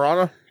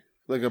spermrana?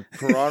 Like a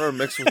piranha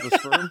mixed with a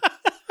sperm?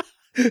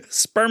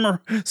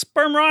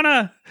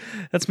 Spermrana.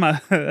 That's my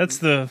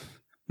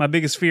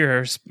biggest fear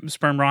are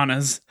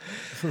spermranas.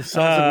 Sounds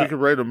like we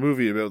could write a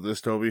movie about this,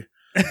 Toby.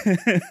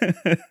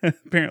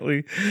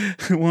 Apparently.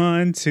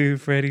 1, 2,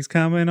 Freddy's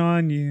coming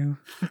on you.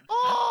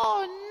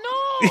 Oh,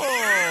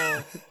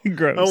 no!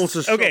 Gross. I almost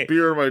just shoved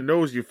beer in my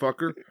nose, you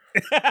fucker.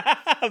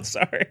 I'm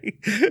sorry.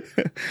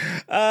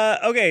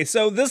 Okay,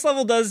 so this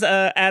level does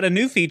add a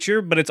new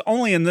feature, but it's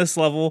only in this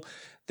level.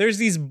 There's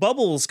these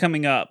bubbles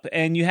coming up,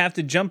 and you have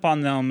to jump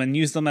on them and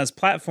use them as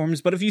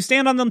platforms, but if you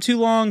stand on them too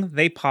long,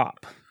 they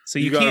pop. So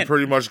you gotta can't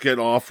pretty much get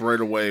off right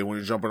away when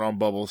you're jumping on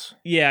bubbles.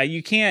 Yeah,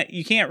 you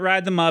can't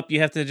ride them up.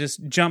 You have to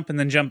just jump and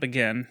then jump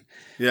again.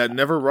 Yeah,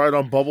 never ride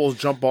on bubbles,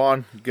 jump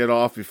on, get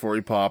off before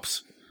he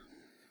pops.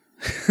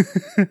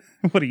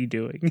 What are you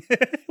doing?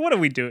 What are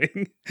we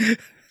doing?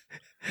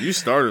 You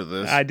started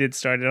this. I did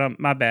start it.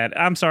 My bad.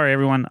 I'm sorry,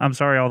 everyone. I'm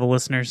sorry, all the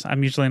listeners.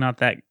 I'm usually not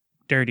that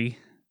dirty.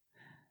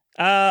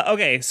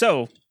 Okay,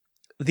 so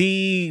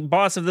the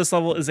boss of this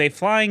level is a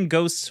flying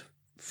ghost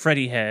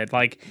Freddy head.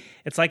 Like,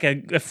 it's like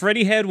a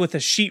Freddy head with a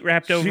sheet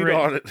wrapped over Sheet it.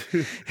 on it.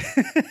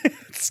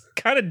 It's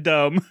kind of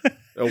dumb.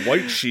 A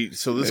white sheet.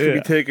 So this can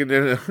be taken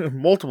in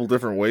multiple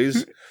different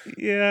ways.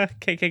 Yeah,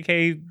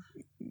 KKK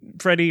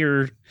Freddy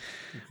or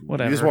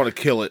whatever. You just want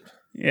to kill it.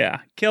 Yeah,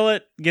 kill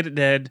it, get it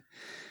dead.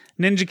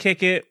 Ninja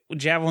kick it,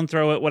 javelin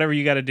throw it, whatever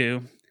you got to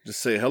do.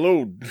 Just say,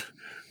 hello,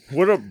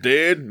 what up,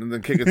 Dad? And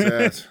then kick its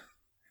ass.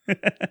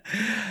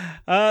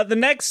 The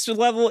next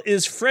level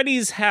is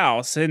Freddy's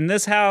house. In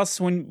this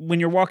house, when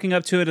you're walking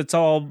up to it, it's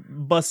all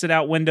busted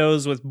out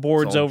windows with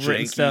boards all over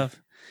it and janky.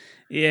 stuff.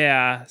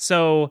 Yeah,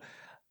 so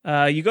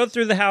you go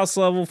through the house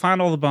level,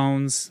 find all the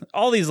bones.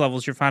 All these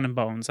levels, you're finding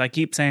bones. I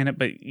keep saying it,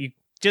 but you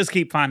just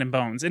keep finding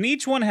bones. And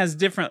each one has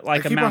different I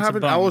keep on amounts of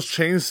having bones. Alice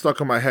Chains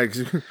stuck in my head.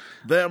 'Cause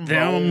Them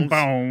Them bones.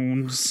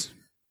 bones.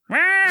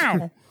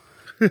 Wow.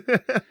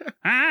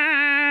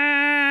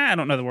 I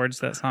don't know the words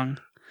to that song.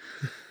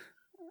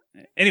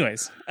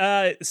 Anyways,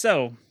 you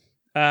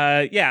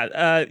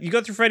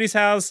go through Freddy's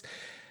house.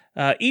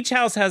 Each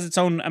house has its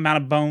own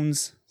amount of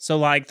bones. So,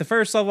 like, the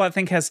first level, I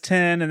think, has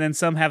 10, and then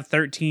some have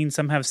 13,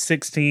 some have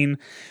 16.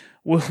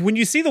 When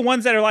you see the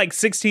ones that are, like,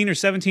 16 or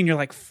 17, you're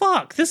like,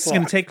 fuck, this is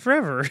going to take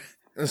forever.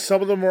 And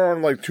some of them are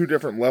on like 2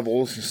 different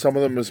levels. And some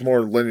of them is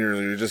more linear.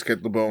 You just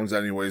get the bones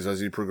anyways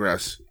as you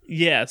progress.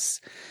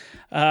 Yes.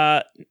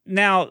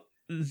 Now,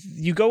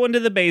 you go into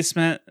the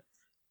basement,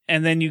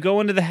 and then you go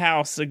into the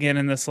house again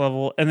in this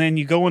level, and then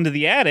you go into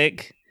the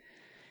attic,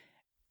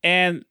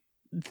 and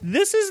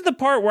this is the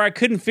part where I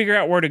couldn't figure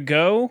out where to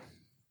go.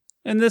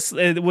 And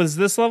it was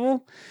this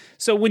level.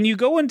 So when you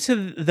go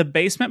into the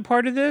basement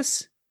part of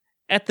this,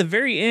 at the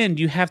very end,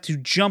 you have to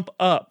jump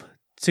up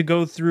to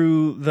go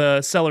through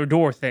the cellar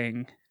door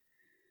thing.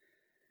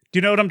 Do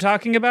you know what I'm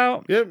talking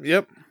about?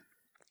 Yep.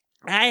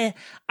 I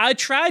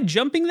tried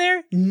jumping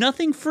there.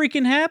 Nothing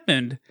freaking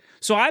happened.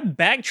 So I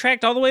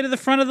backtracked all the way to the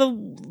front of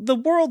the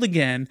world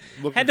again.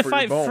 Looking Had to for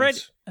fight your Fred.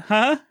 bones.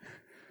 Huh?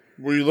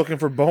 Were you looking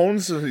for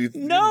bones? You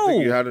didn't No.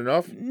 think you had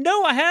enough?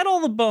 No, I had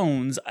all the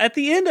bones at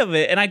the end of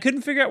it, and I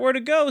couldn't figure out where to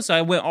go. So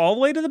I went all the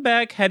way to the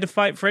back, had to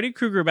fight Freddy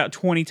Krueger about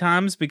 20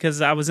 times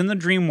because I was in the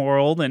dream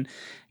world and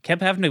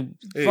kept having to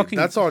Hey, fucking.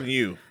 that's on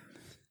you.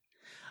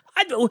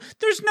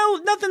 There's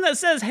nothing that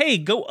says, "Hey,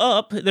 go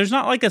up." There's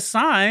not like a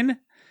sign.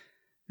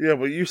 Yeah,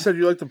 but you said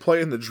you like to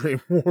play in the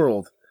dream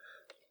world.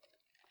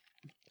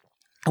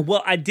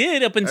 Well, I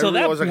did up until I that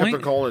realize I kept point.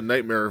 on calling it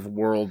Nightmare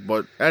World,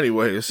 but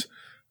anyways.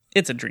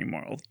 It's a dream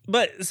world.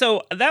 But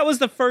so that was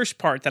the first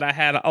part that I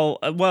had.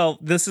 Well,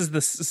 this is the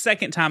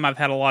second time I've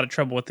had a lot of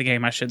trouble with the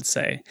game, I should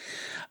say.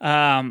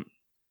 Now,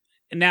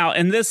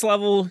 in this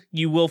level,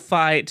 you will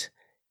fight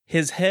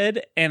his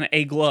head and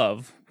a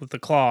glove with the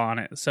claw on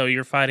it. So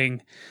you're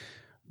fighting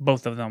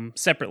both of them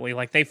separately.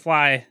 Like, they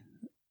fly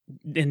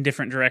in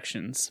different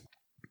directions.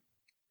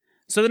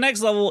 So the next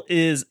level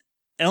is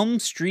Elm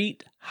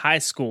Street High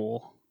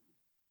School.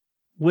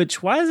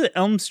 Which, why is it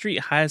Elm Street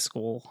High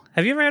School?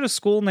 Have you ever had a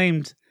school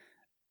named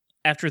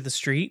after the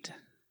street?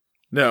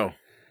 No.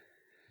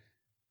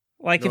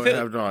 Like, No, I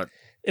have not.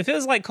 if it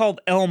was like called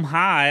Elm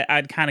High,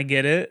 I'd kind of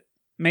get it,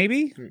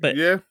 maybe. But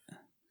Yeah.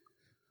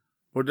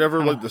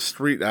 Whatever, like the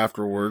street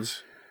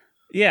afterwards.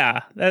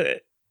 yeah,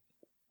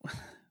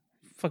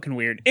 fucking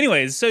weird.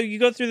 Anyways, so you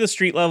go through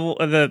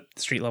the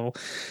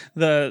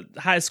the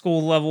high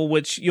school level,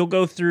 which you'll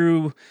go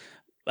through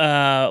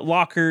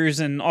lockers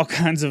and all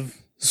kinds of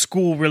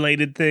school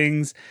related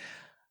things.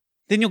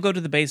 Then you'll go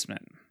to the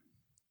basement,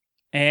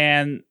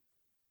 and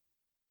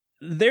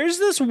there's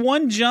this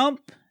one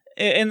jump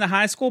in the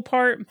high school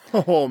part.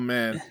 Oh,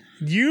 man.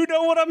 You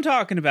know what I'm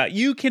talking about.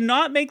 You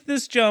cannot make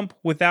this jump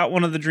without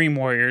one of the Dream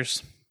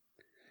Warriors.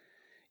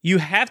 You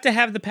have to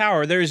have the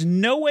power. There is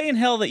no way in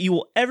hell that you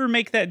will ever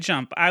make that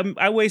jump.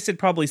 I wasted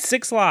probably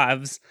 6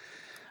 lives.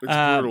 It's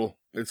brutal.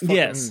 It's fucking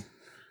yes.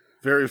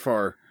 very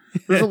far.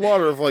 There's a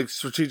lot of like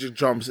strategic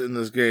jumps in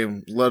this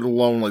game, let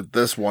alone like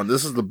this one.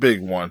 This is the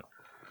big one.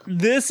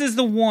 This is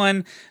the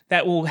one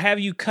that will have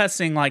you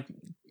cussing like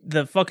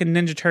the fucking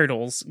Ninja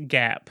Turtles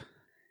gap.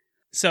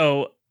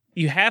 So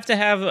you have to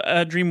have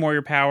a Dream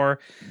Warrior power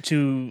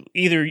to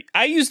either...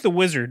 I use the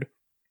Wizard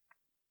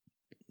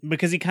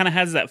because he kind of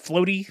has that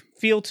floaty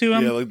feel to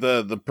him. Yeah, like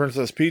the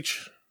Princess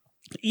Peach.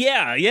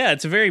 Yeah,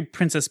 it's a very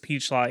Princess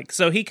Peach-like.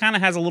 So he kind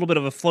of has a little bit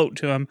of a float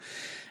to him,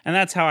 and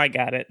that's how I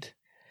got it.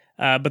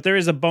 But there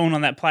is a bone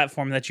on that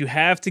platform that you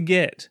have to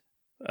get,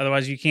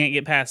 otherwise you can't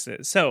get past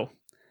it. So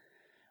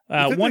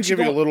I think once they you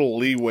give you go, a little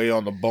leeway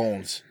on the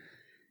bones.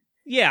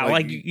 yeah,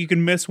 like like you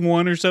can miss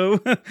one or so.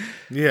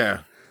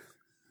 Yeah.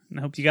 I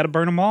hope you got to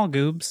burn them all,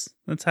 Goobs.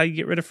 That's how you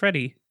get rid of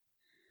Freddy.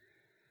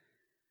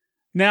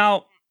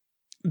 Now,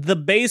 the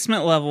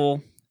basement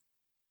level,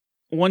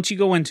 once you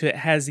go into it,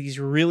 has these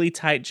really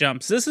tight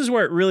jumps. This is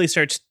where it really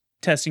starts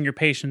testing your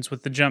patience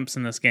with the jumps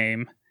in this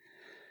game.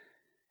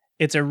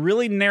 It's a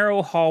really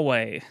narrow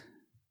hallway,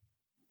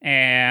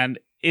 and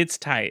it's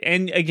tight.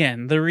 And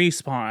again, the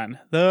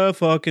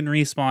fucking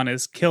respawn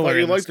is killer Thought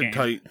you in this liked game. it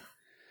tight.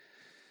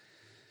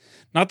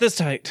 Not this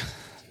tight.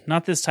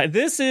 Not this tight.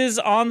 This is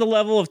on the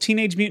level of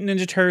Teenage Mutant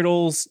Ninja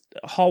Turtles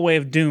Hallway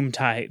of Doom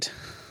tight.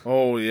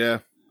 Oh, yeah.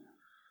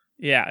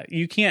 Yeah,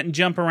 you can't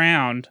jump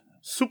around.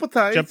 Super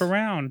tight. Jump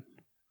around.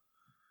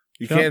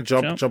 You can't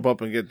jump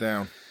up and get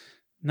down.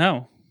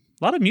 No.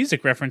 A lot of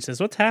music references.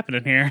 What's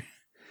happening here?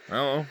 I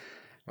don't know.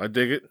 I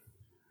dig it.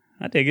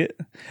 I dig it.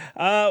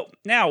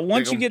 Now,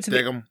 once you get to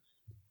the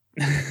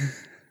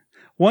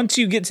once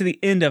you get to the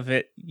end of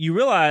it, you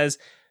realize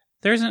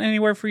there isn't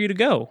anywhere for you to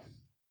go.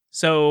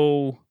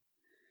 So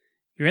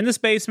you're in this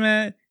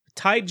basement,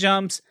 tight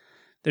jumps.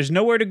 There's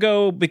nowhere to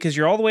go because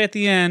you're all the way at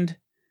the end.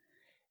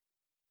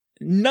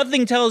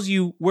 Nothing tells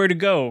you where to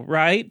go,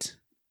 right?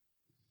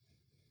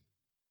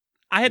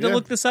 I had to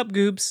look this up,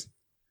 Goobs.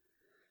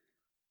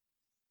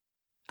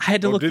 I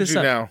had to look this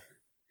up. Now?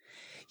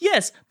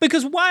 Yes,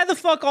 because why the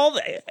fuck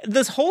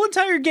this whole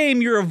entire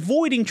game you're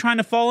avoiding trying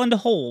to fall into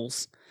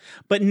holes.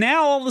 But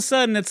now all of a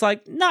sudden it's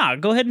like, nah,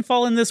 go ahead and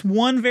fall in this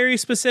one very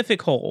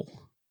specific hole.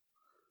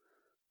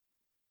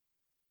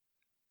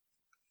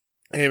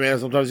 Hey man,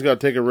 sometimes you gotta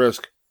take a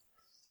risk.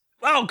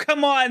 Oh,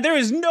 come on. There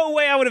is no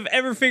way I would have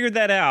ever figured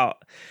that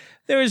out.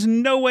 There is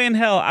no way in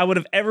hell I would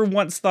have ever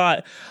once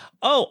thought,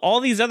 oh, all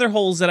these other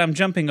holes that I'm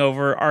jumping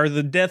over are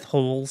the death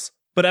holes.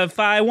 But if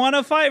I want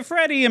to fight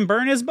Freddy and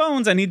burn his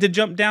bones, I need to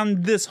jump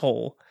down this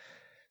hole.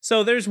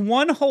 So there's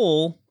one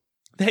hole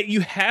that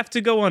you have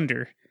to go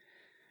under,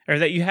 or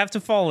that you have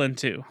to fall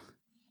into.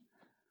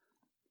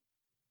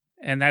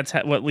 And that's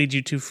what leads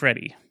you to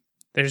Freddy.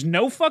 There's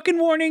no fucking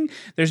warning.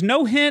 There's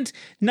no hint.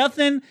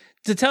 Nothing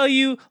to tell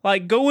you,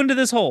 like, go into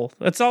this hole.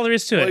 That's all there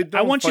is to it.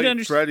 I want you to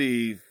understand.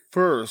 Freddy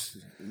first.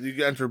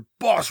 You enter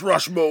boss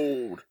rush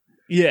mode.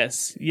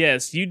 Yes,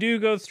 you do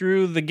go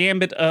through the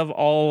gambit of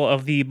all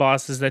of the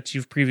bosses that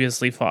you've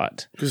previously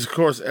fought. Because, of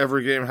course,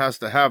 every game has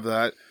to have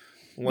that.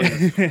 Like,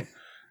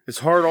 it's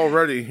hard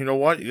already. You know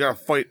what? You gotta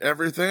fight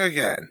everything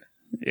again.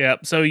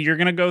 Yep, so you're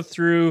going to go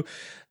through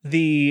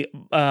the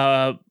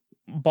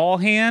ball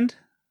hand,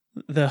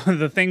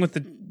 the thing with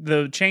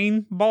the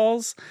chain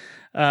balls,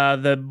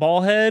 the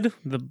ball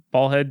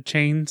head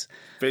chains,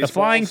 Face the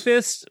flying balls.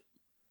 fist,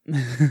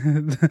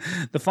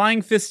 the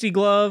flying fisty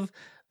glove,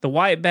 the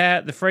white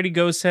bat, the Freddy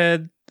ghost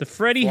head, the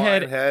Freddy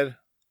head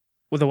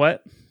with a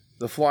what?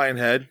 The flying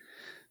head.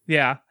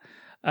 Yeah.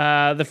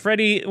 The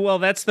Freddy, well,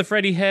 that's the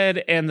Freddy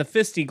head and the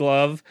fisty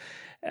glove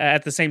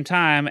at the same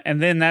time. And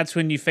then that's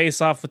when you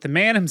face off with the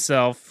man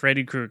himself,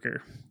 Freddy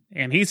Krueger.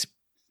 And he's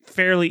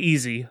fairly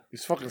easy.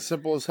 He's fucking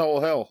simple as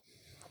hell.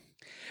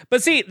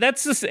 But see,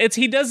 that's just,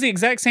 he does the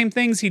exact same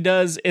things he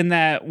does in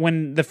that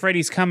when the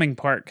Freddy's coming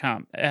part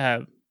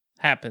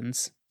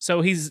happens.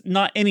 So he's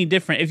not any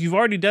different. If you've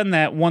already done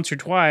that once or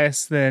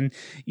twice, then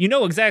you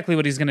know exactly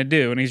what he's going to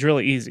do, and he's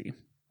really easy.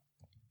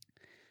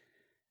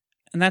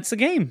 And that's the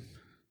game.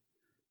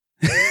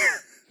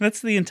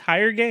 That's the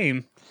entire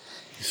game.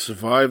 You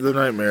survived the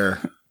nightmare.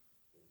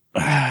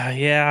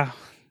 Yeah.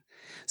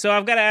 So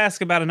I've got to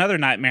ask about another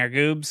nightmare,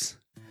 Goobs.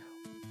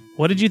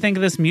 What did you think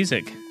of this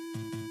music?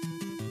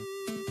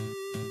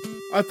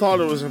 I thought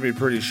it was going to be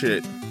pretty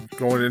shit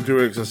going into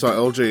it because I saw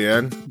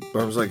LJN,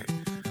 but I was like,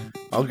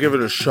 I'll give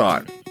it a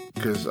shot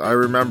because I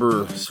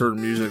remember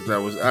certain music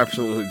that was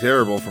absolutely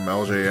terrible from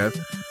LJN.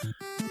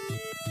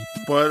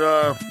 But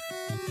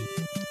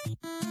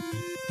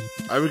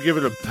I would give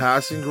it a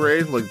passing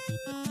grade, like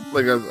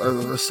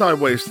a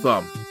sideways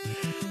thumb.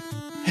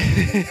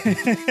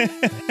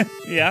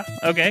 Yeah,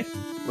 okay.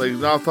 Like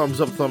not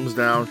thumbs up, thumbs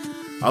down.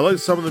 I like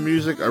some of the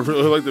music. I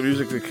really like the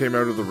music that came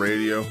out of the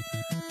radio.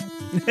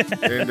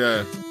 And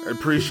I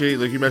appreciate,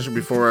 like you mentioned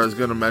before, I was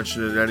going to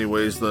mention it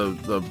anyways,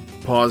 the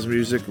pause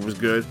music was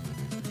good.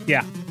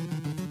 Yeah.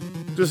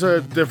 Just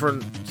a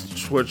different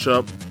switch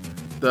up.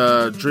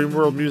 The Dream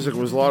World music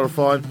was a lot of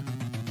fun.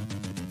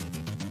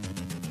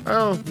 I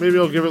don't know, maybe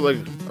I'll give it like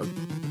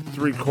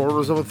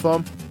 3/4 of a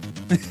thumb.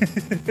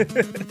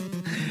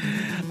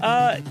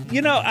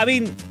 I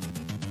mean,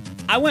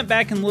 I went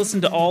back and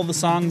listened to all the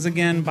songs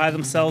again by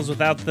themselves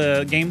without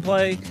the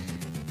gameplay,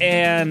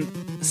 and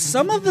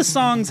some of the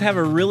songs have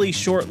a really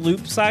short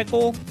loop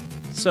cycle,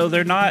 so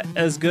they're not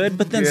as good,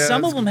 but then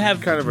some of them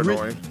have kind of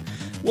annoying.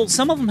 Well,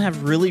 some of them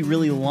have really,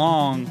 really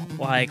long,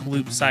 like,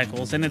 loop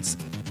cycles, and it's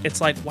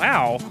like,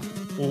 wow,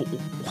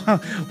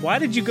 why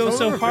did you go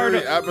so hard?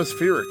 Very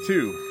atmospheric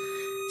too.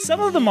 Some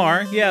of them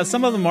are,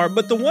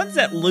 but the ones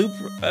that loop,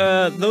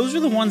 those are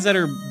the ones that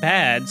are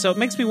bad. So it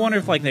makes me wonder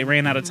if, like, they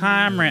ran out of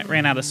time,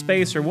 ran out of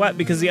space, or what.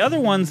 Because the other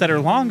ones that are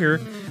longer,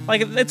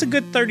 like, it's a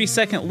good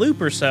 30-second loop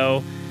or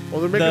so.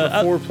 Well, they're making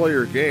a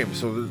 4-player game,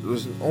 so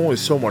there's only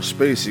so much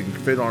space you can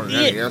fit on an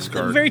NES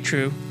card. Very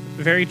true.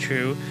 Very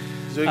true.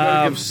 So you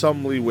gotta give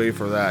some leeway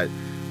for that.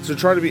 So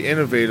try to be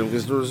innovative,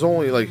 because there's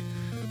only, like,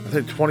 I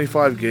think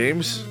 25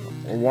 games,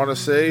 I want to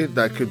say,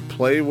 that could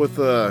play with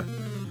the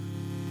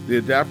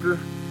adapter.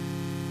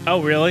 Oh,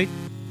 really?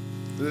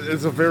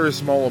 It's a very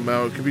small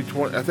amount. It could be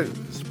 20. I think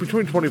it's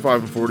between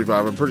 25 and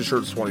 45. I'm pretty sure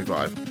it's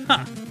 25.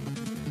 Huh.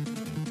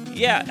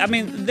 Yeah, I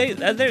mean,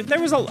 there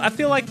was I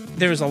feel like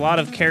there was a lot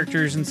of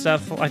characters and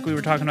stuff like we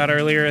were talking about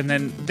earlier. And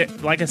then,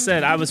 like I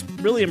said, I was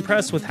really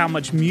impressed with how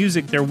much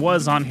music there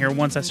was on here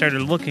once I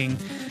started looking.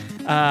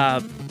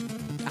 I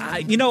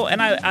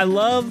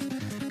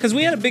love, because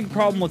we had a big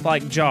problem with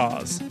like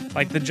Jaws.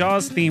 Like the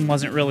Jaws theme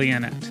wasn't really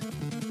in it.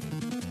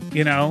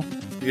 You know?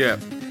 Yeah.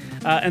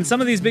 And some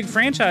of these big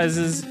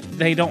franchises,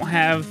 they don't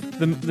have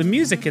the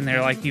music in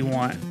there like you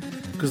want.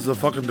 Because the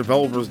fucking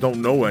developers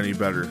don't know any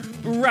better.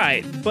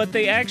 Right, but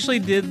they actually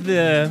did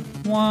the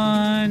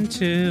 1,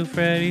 2,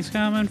 Freddy's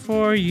coming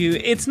for you.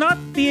 It's not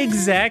the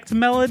exact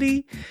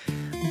melody,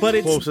 but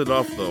it's close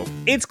enough, though.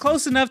 It's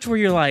close enough to where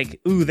you're like,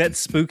 ooh, that's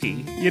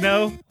spooky, you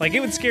know? Like, it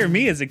would scare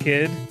me as a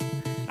kid.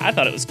 I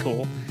thought it was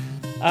cool.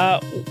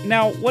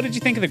 Now, what did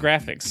you think of the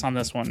graphics on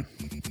this one?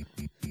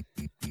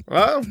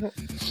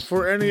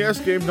 For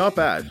NES game, not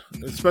bad.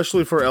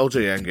 Especially for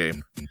LJN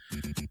game.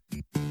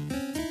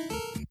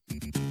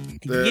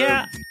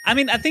 Yeah, I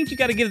mean, I think you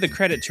got to give the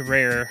credit to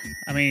Rare.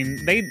 I mean,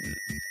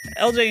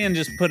 LJN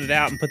just put it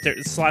out and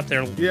slapped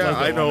their logo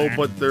I know, on there.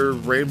 but their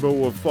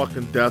Rainbow of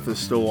fucking Death is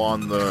still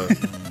on the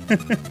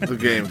the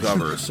game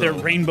cover. So. Their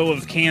Rainbow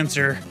of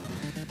Cancer.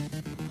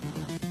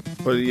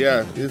 But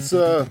yeah, it's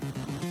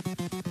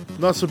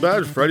not so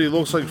bad. Freddy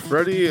looks like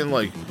Freddy, and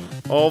like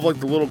all of like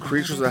the little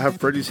creatures that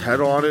have Freddy's head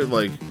on it,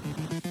 like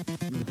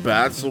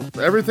bats.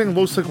 Everything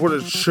looks like what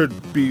it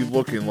should be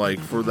looking like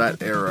for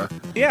that era.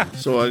 Yeah.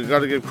 So I got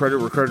to give credit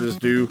where credit is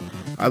due.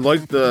 I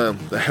like the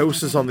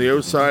houses on the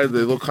outside. They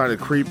look kind of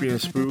creepy and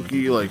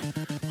spooky, like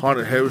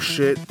haunted house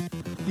shit.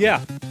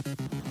 Yeah.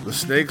 The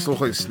snakes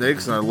look like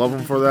snakes, and I love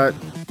them for that.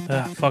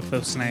 Fuck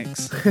those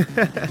snakes.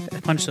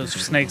 Punch those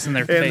snakes in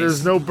their face. And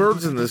there's no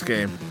birds in this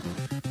game.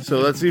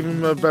 So that's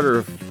even a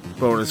better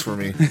bonus for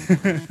me.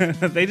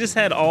 They just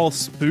had all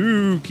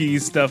spooky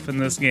stuff in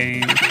this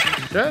game.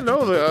 Yeah,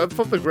 no, I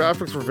thought the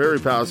graphics were very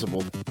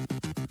passable.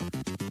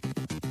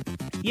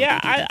 Yeah,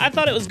 I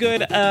thought it was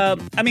good.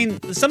 I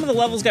mean, some of the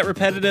levels got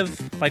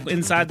repetitive, like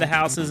inside the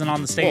houses and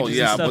on the stages. Well,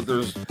 yeah, and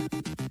stuff.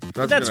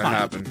 but that's gonna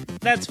happen.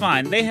 That's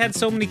fine. They had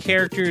so many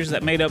characters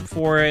that made up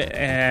for it,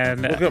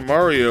 and look at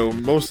Mario.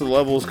 Most of the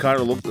levels kind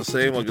of look the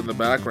same, like in the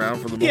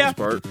background for the most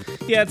part.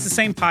 Yeah, it's the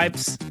same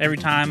pipes every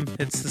time.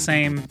 It's the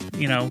same.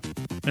 You know,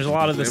 there's a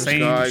lot of the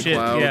same sky, shit.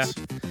 clouds.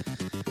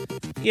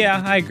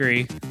 Yeah, I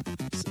agree.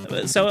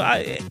 So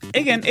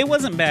again, it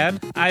wasn't bad.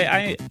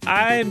 I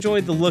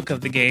enjoyed the look of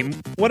the game.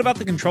 What about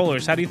the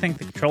controllers? How do you think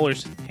the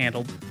controllers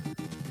handled?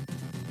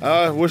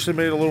 I wish they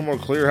made it a little more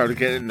clear how to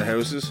get into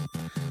houses.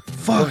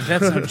 Fuck,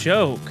 that's no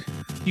joke.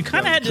 You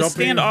kind of had to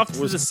stand off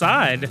to the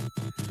side.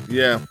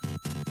 Yeah,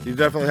 you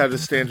definitely had to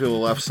stand to the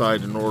left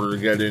side in order to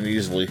get in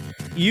easily.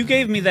 You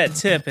gave me that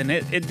tip, and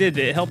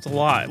it helped a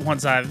lot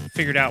once I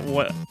figured out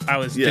what I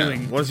was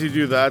doing. Once you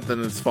do that,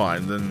 then it's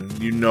fine. Then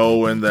you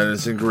know, and then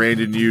it's ingrained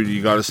in you.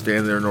 You got to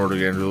stand there in order to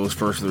get into those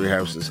first 3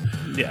 houses.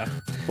 Yeah,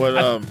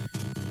 but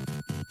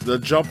the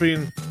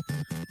jumping,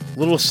 a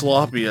little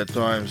sloppy at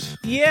times.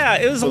 Yeah,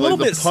 it was a little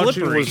bit slippery.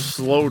 The punching was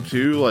slow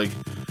too. Like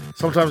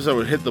sometimes I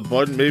would hit the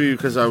button, maybe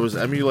because I was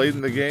emulating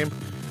the game.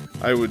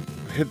 I would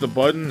hit the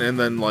button, and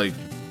then like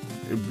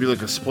it'd be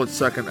like a split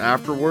second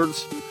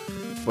afterwards.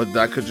 But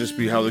that could just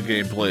be how the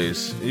game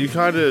plays. You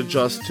kind of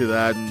adjust to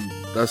that, and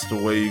that's the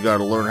way you got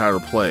to learn how to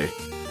play.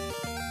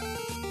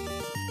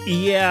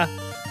 Yeah,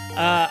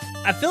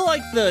 I feel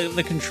like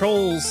the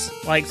controls,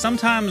 like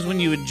sometimes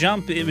when you would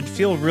jump, it would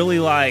feel really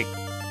like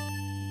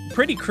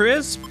pretty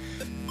crisp.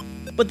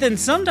 But then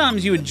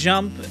sometimes you would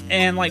jump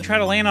and like try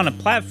to land on a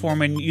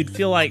platform, and you'd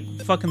feel like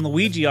fucking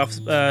Luigi off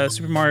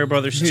Super Mario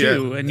Brothers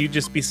 2, and you'd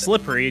just be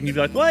slippery, and you'd be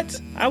like, "What?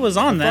 I was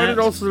on that." But it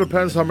also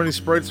depends how many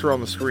sprites are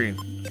on the screen.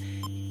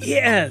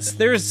 Yes,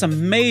 there is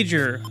some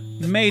major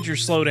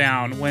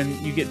slowdown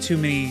when you get too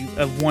many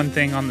of one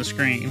thing on the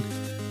screen.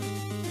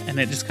 And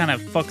it just kind of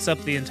fucks up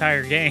the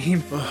entire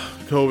game.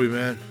 Toby,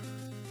 man.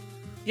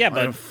 Yeah,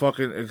 but I'm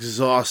fucking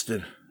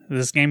exhausted. Does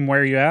this game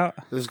wear you out?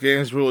 This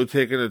game's really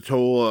taking a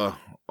toll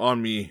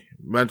on me,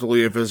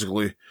 mentally and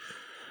physically.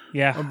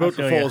 Yeah, I'm about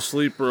to fall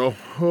asleep, bro.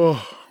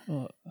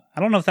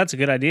 I don't know if that's a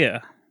good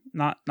idea.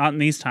 Not in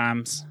these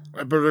times.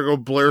 I better go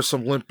blare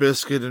some Limp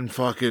Bizkit and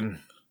fucking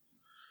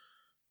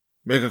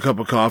make a cup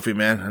of coffee,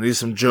 man. I need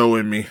some Joe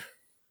in me.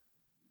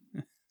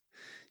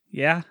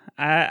 Yeah,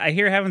 I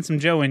hear having some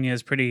Joe in you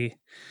is pretty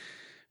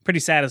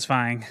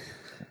satisfying.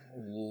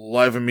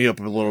 Liven me up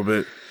a little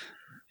bit.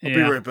 I'll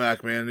be right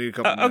back, man. I need a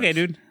couple minutes. Okay,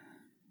 dude.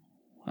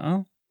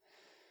 Well,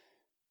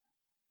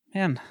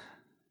 man,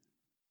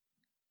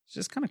 it's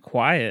just kind of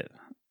quiet.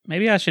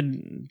 Maybe I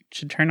should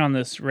turn on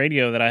this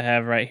radio that I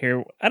have right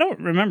here. I don't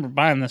remember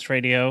buying this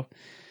radio.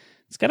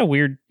 It's got a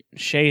weird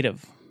shade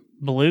of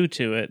blue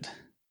to it.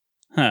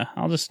 Huh,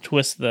 I'll just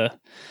twist the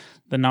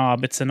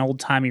knob. It's an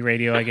old-timey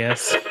radio, I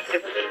guess.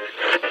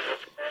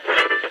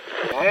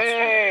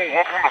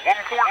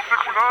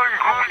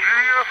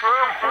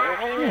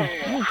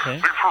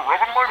 Okay.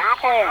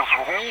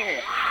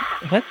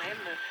 What?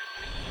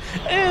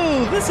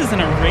 Ew, this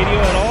isn't a radio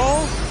at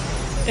all.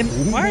 And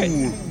why?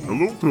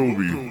 Hello,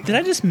 Toby. Did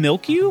I just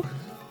milk you?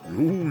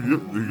 Ooh,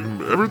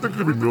 yeah, everything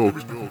can be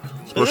milked.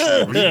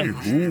 Especially me.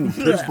 Ooh,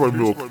 taste my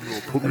milk.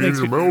 Put me in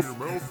your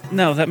mouth.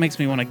 No, that makes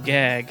me want to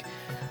gag.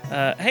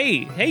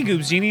 Hey,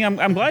 Goobs Genie,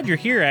 I'm glad you're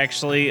here,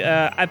 actually.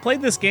 I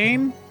played this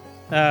game.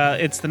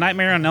 It's the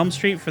Nightmare on Elm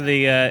Street for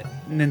the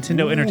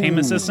Nintendo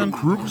Entertainment System. The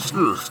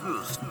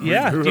Krugster.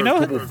 Yeah, do you know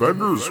a it? couple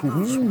vendors.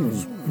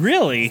 Ooh.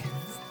 Really?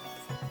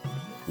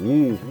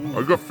 Ooh,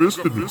 I got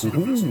fisted.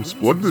 Ooh,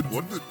 splendid.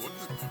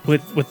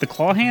 With the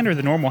claw hand or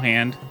the normal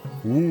hand?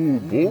 Ooh,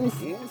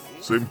 both.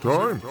 Same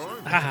time.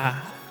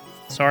 Ah,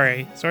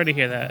 sorry to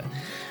hear that.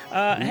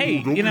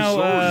 Hey, Don't you be know,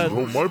 sorry.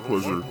 Oh, my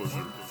pleasure.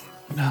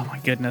 oh my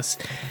goodness.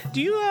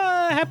 Do you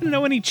happen to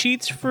know any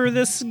cheats for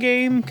this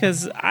game?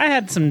 Because I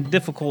had some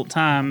difficult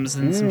times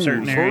in some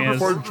certain it's areas.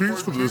 hard to find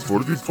cheats for this.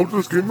 What if you put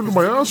this game into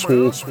my asshole?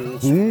 Ooh,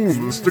 and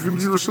then stick it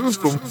into your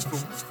system.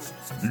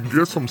 You can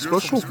get some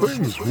special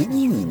things.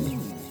 Ooh.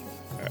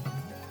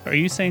 Are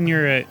you saying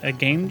you're a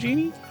game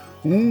genie?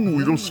 Ooh,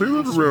 we don't say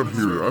that around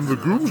here. I'm the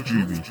Goobs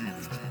Genie.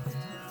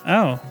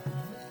 Oh.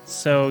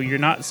 So you're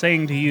not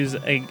saying to use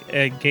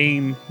a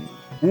game...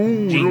 Ooh,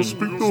 we Genie. don't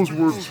speak those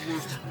words.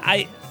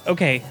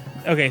 Okay,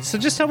 so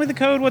just tell me the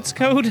code. What's the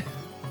code?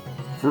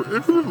 For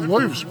infinite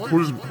lives, put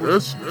an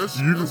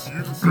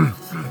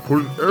put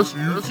an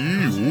S-U-D,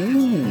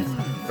 ooh,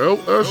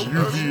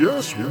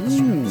 L-S-U-D-S,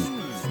 ooh,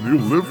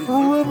 you'll live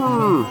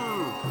forever.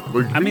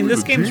 Like I mean,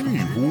 this the game's-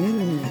 genie,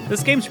 ooh.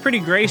 This game's pretty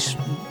gracious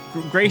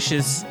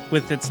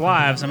with its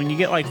lives. I mean, you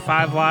get like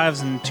 5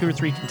 lives and 2 or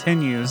 3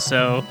 continues,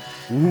 so...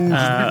 Ooh,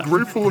 just be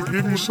grateful I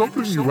gave you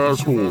something, you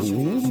asshole.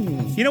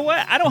 Ooh. You know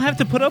what? I don't have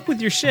to put up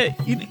with your shit.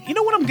 You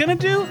know what I'm gonna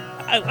do?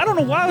 I don't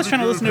know why I was trying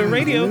to listen to a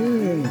radio.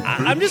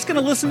 I'm just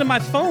gonna listen to my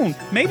phone.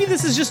 Maybe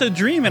this is just a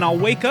dream and I'll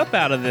wake up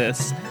out of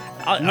this.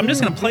 I'm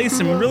just gonna play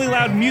some really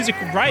loud music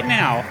right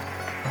now.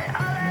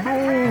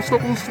 No,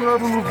 stop listening to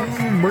Avril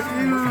Lavigne, my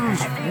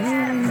ears.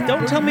 Ooh.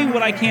 Don't tell me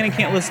what I can and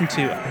can't listen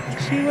to.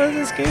 She was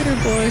a skater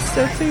boy.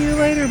 So see you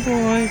later,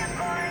 boy.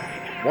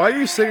 Why are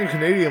you singing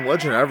Canadian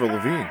legend Avril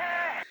Lavigne?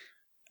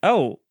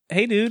 Oh,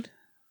 hey, dude.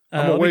 I'm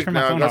let me awake turn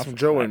my now. I phone got off. some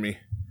Joe in me.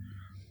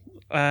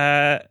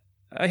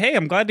 Hey,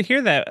 I'm glad to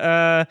hear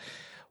that.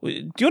 Do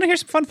you want to hear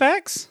some fun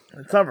facts?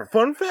 It's time for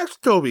fun facts,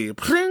 Toby.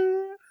 Pring.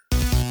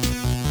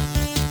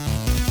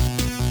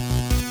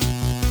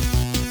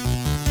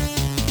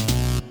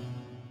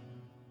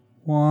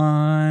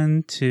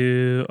 One,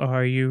 two,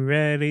 are you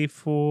ready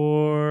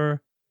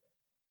for...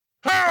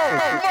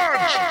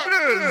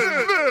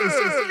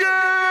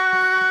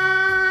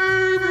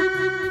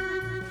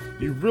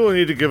 You really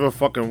need to give a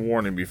fucking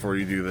warning before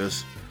you do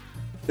this.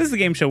 This is the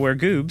game show where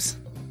Goobs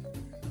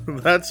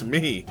That's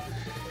me.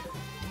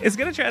 is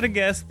going to try to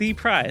guess the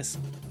price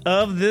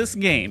of this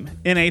game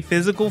in a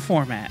physical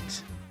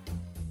format.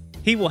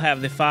 He will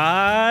have the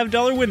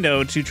 $5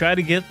 window to try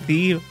to get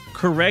the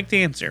correct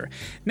answer.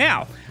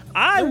 Now,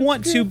 I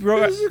want to...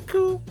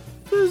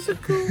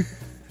 Physical.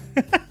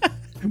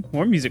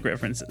 More music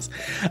references.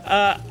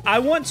 I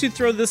want to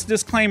throw this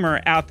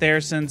disclaimer out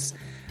there since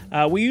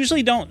we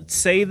usually don't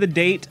say the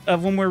date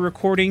of when we're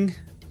recording,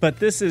 but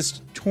this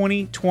is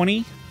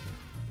 2020,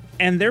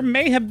 and there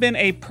may have been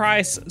a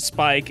price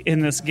spike in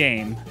this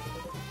game.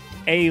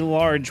 A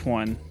large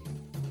one.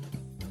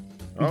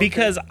 Okay.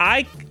 Because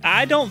I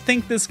don't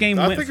think this game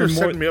I went think for you're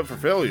more... setting me up for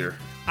failure.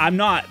 I'm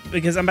not,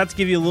 because I'm about to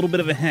give you a little bit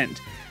of a hint.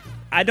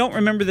 I don't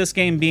remember this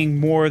game being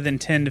more than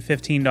 $10 to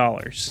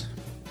 $15.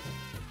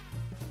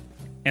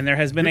 And there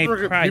has been a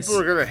price.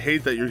 People are going to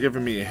hate that you're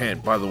giving me a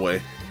hint, by the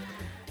way.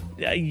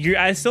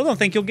 I still don't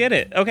think you'll get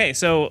it. Okay,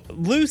 so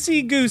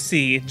Loosey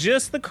Goosey,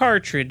 just the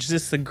cartridge,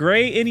 just the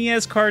gray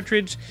NES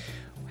cartridge.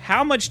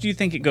 How much do you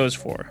think it goes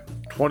for?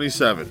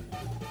 27.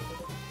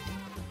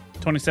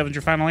 27's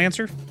your final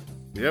answer?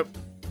 Yep.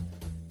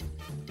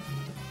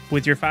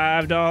 With your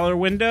 $5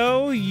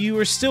 window, you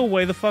are still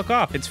way the fuck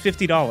off. It's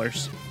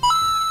 $50.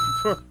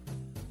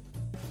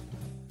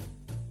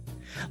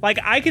 Like,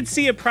 I could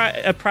see a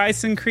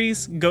price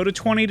increase go to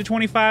 20 to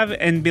 25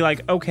 and be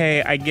like,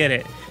 okay, I get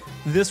it.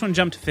 This one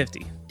jumped to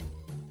 50.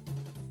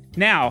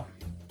 Now,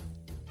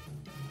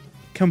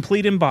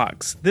 complete in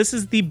box. This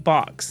is the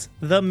box,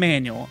 the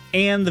manual,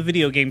 and the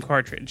video game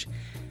cartridge.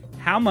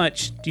 How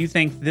much do you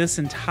think this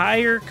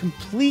entire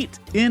complete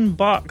in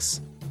box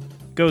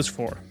goes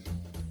for?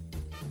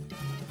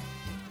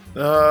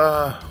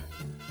 Let's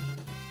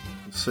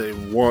say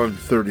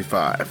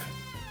 135.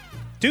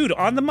 Dude,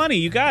 on the money,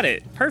 you got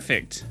it.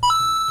 Perfect.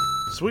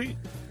 Sweet.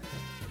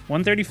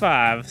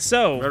 135.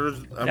 So,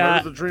 I'm out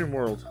of the dream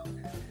world.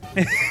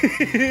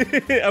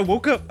 I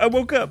woke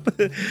up.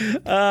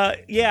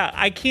 Yeah,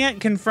 I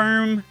can't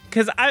confirm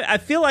because I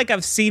feel like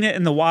I've seen it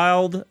in the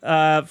wild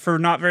for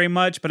not very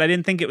much, but I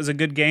didn't think it was a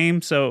good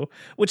game. So,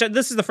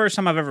 this is the first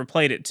time I've ever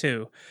played it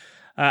too.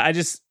 I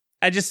just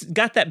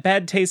got that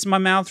bad taste in my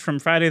mouth from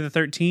Friday the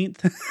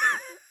 13th.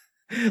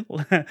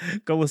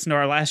 Go listen to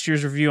our last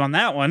year's review on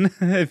that one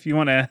if you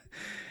want to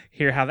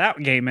hear how that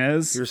game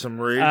is. Here's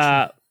some rage.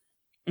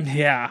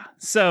 Yeah.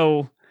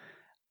 So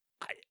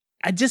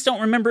I just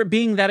don't remember it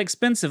being that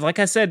expensive. Like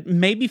I said,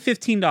 maybe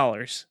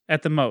 $15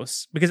 at the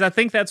most, because I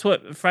think that's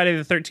what Friday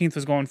the 13th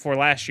was going for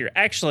last year.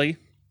 Actually,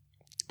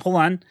 hold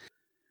on.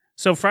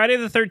 So Friday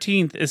the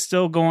 13th is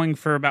still going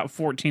for about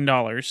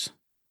 $14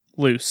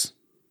 loose.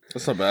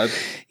 That's not bad.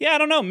 Yeah, I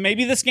don't know.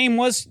 Maybe this game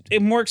was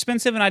more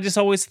expensive and I just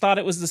always thought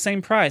it was the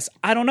same price.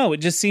 I don't know. It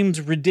just seems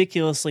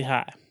ridiculously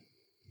high.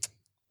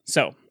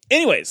 So,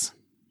 anyways,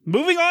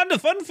 moving on to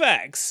fun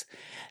facts.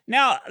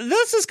 Now,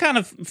 this is kind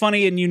of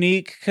funny and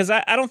unique because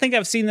I don't think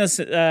I've seen this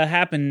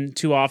happen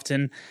too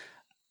often.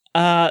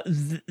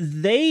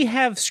 They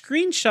have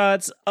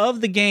screenshots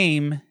of the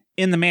game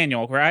in the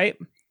manual, right?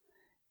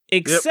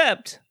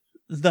 Except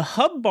the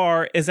hub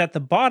bar is at the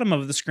bottom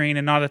of the screen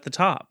and not at the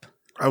top.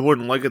 I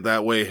wouldn't like it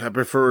that way. I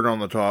prefer it on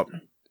the top.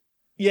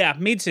 Yeah,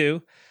 me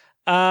too.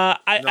 I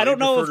don't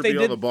know if they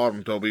did on the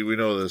bottom, Toby. We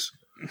know this.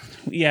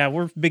 Yeah,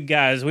 we're big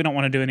guys. We don't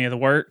want to do any of the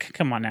work.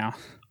 Come on now.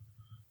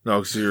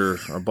 No, because you're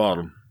a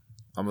bottom.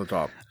 I'm the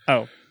top.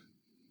 Oh,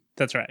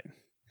 that's right.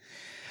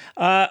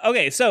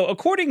 Okay, so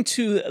according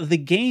to the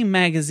Game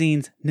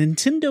Magazine's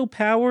Nintendo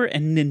Power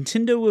and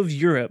Nintendo of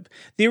Europe,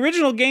 the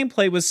original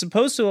gameplay was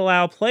supposed to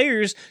allow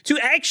players to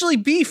actually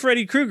be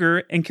Freddy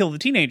Krueger and kill the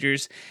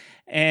teenagers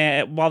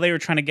while they were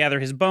trying to gather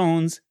his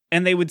bones,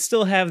 and they would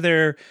still have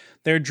their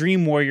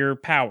Dream Warrior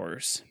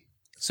powers.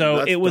 So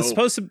That's it was dope.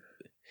 supposed to...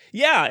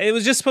 Yeah, it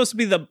was just supposed to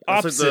be the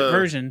opposite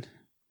version.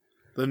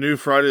 The new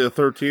Friday the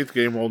 13th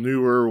game, well,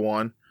 newer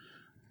one,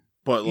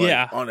 but like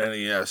Yeah. on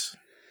NES.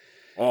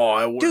 Oh,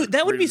 I would. Dude,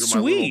 that would be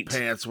sweet.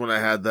 Pants when I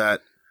had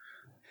that.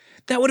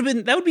 That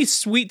would be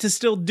sweet to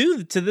still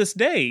do to this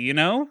day, you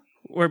know?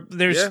 Where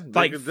there's Yeah, they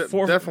like could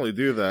four... definitely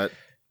do that.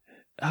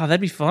 Oh,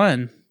 that'd be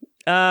fun.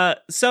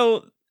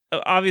 So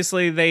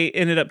obviously they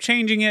ended up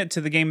changing it to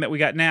the game that we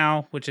got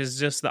now, which is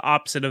just the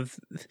opposite of...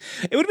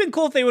 It would have been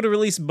cool if they would have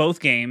released both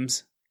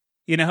games,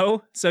 you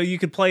know? So you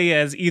could play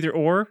as either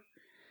or.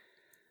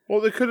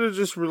 Well, they could have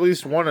just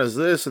released one as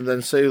this and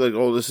then say, like,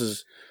 oh, this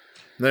is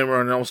Nightmare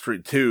on Elm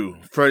Street 2,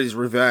 Freddy's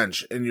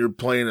Revenge, and you're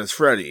playing as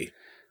Freddy.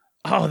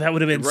 Oh, that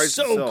would have been writes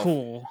so itself.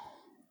 cool.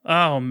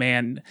 Oh,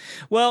 man.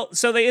 Well,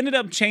 so they ended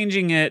up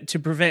changing it to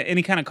prevent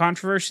any kind of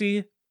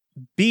controversy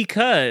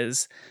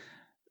because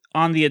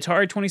on the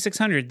Atari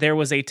 2600, there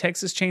was a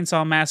Texas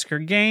Chainsaw Massacre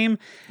game,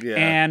 Yeah.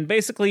 and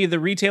basically the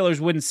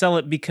retailers wouldn't sell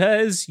it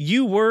because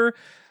you were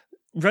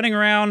running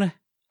around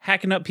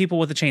hacking up people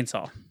with a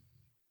chainsaw.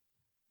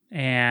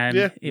 And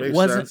yeah, it makes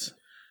wasn't sense.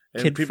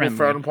 And kid people friendly.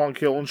 frown upon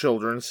killing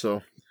children,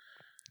 so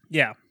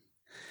Yeah.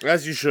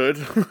 as you should.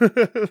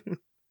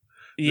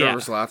 Yeah.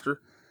 Nervous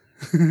laughter.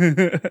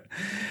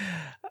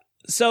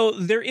 So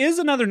there is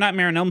another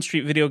Nightmare on Elm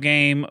Street video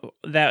game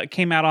that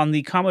came out on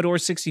the Commodore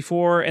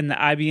 64 and the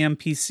IBM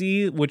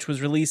PC, which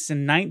was released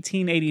in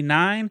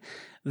 1989.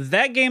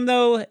 That game,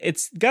 though,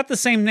 it's got the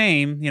same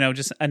name, you know,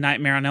 just A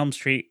Nightmare on Elm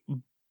Street,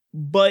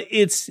 but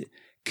it's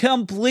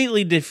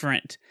completely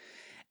different.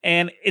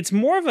 And it's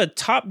more of a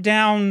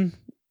top-down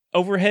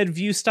overhead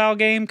view style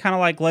game, kind of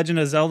like Legend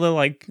of Zelda,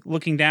 like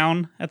looking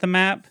down at the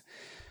map.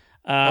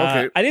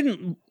 Okay. I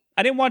didn't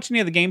watch any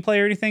of the gameplay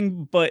or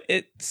anything, but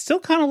it still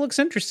kind of looks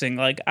interesting.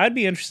 Like, I'd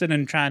be interested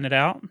in trying it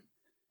out.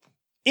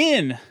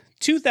 In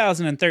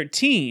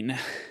 2013,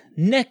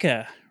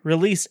 NECA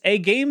released a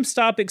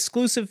GameStop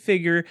exclusive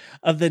figure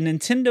of the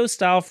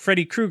Nintendo-style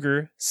Freddy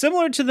Krueger,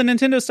 similar to the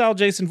Nintendo-style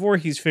Jason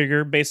Voorhees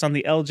figure based on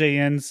the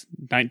LJN's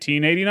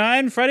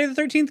 1989 Friday the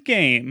 13th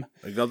game,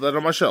 I got that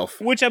on my shelf.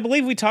 which I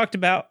believe we talked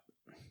about.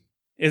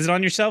 Is it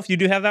on your shelf? You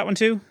do have that one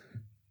too?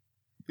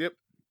 Yep.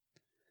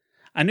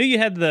 I knew you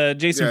had the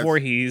Jason Yes.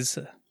 Voorhees.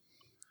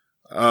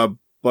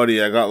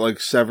 Buddy, I got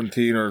like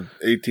 17 or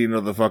 18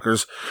 of the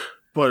fuckers,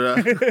 but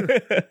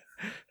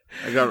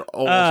I got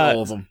almost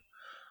all of them.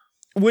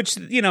 Which,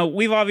 you know,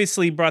 we've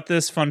obviously brought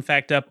this fun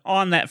fact up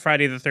on that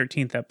Friday the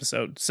 13th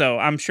episode. So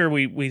I'm sure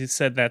we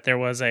said that there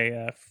was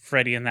a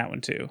Freddy in that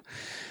one too.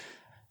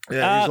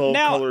 Yeah, he's all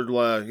now-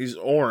 colored. He's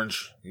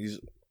orange. He's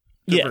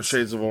different Yes.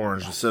 shades of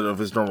orange instead of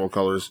his normal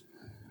colors.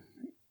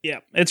 Yeah,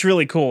 it's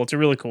really cool. It's a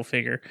really cool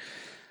figure.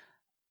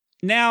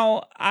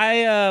 Now,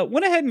 I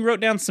went ahead and wrote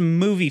down some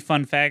movie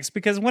fun facts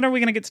because when are we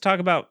going to get to talk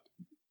about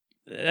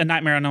A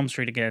Nightmare on Elm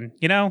Street again,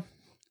 you know?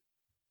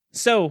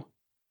 So,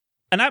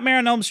 A Nightmare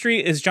on Elm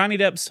Street is Johnny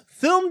Depp's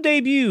film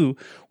debut.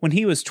 When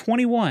he was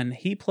 21,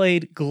 he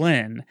played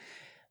Glenn.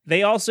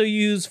 They also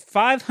use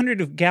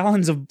 500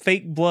 gallons of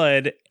fake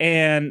blood,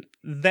 and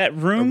that A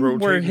room where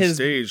rotating his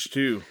stage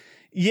too.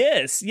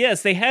 Yes,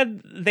 they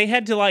had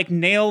to like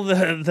nail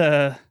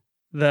the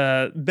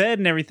bed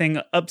and everything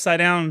upside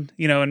down,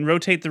 you know, and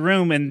rotate the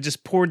room and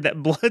just poured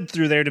that blood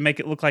through there to make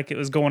it look like it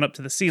was going up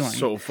to the ceiling.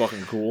 So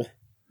fucking cool.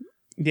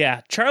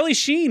 Yeah, Charlie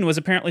Sheen was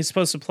apparently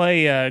supposed to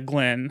play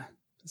Glenn,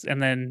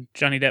 and then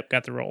Johnny Depp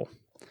got the role.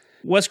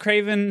 Wes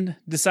Craven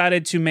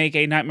decided to make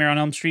A Nightmare on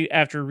Elm Street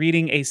after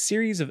reading a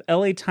series of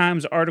LA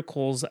Times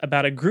articles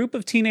about a group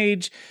of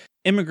teenage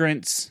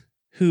immigrants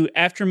who,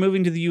 after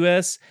moving to the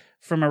U.S.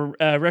 from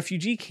a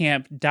refugee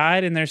camp,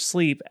 died in their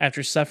sleep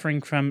after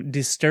suffering from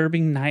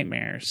disturbing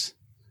nightmares.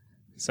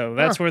 So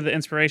that's where the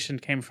inspiration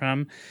came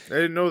from. I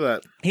didn't know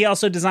that. He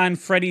also designed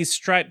Freddy's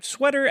striped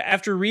sweater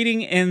after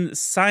reading in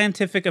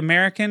Scientific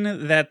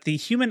American that the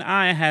human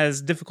eye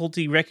has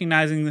difficulty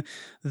recognizing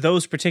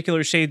those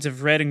particular shades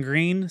of red and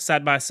green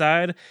side by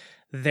side.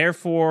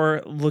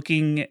 Therefore,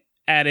 looking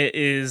at it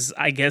is,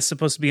 I guess,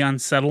 supposed to be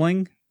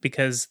unsettling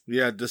because...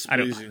 Yeah,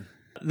 displeasing.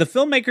 The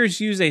filmmakers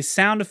use a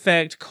sound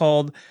effect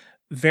called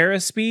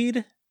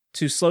Verispeed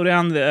to slow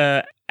down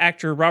the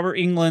actor Robert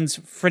Englund's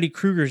Freddy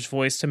Krueger's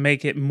voice to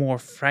make it more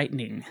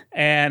frightening.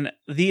 And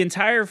the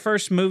entire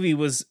first movie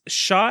was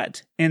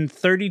shot in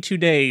 32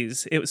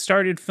 days. It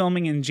started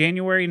filming in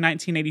January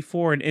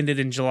 1984 and ended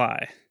in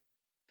July.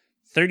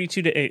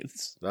 32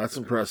 days. That's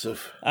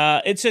impressive.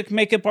 It took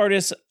makeup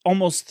artists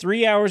almost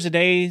 3 hours a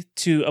day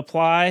to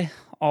apply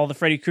all the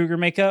Freddy Krueger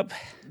makeup.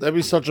 That'd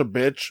be such a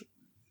bitch.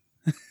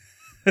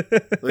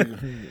 Like,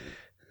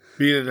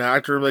 being an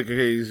actor, like,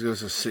 okay, he's going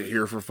to sit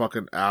here for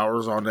fucking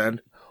hours on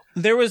end.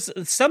 There was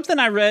something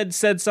I read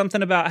said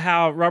something about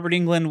how Robert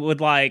Englund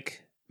would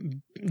like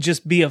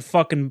just be a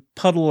fucking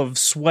puddle of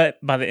sweat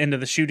by the end of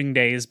the shooting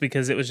days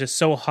because it was just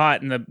so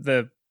hot and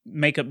the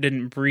makeup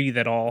didn't breathe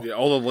at all. Yeah,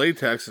 all the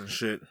latex and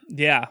shit.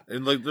 Yeah.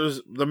 And like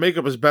the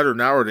makeup is better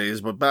nowadays,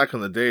 but back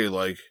in the day,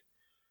 like,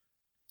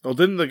 oh,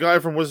 didn't the guy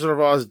from Wizard of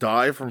Oz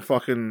die from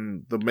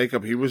fucking the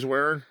makeup he was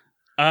wearing?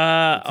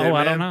 I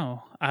don't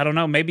know. I don't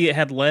know. Maybe it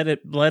had lead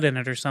in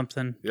it or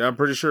something. Yeah, I'm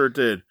pretty sure it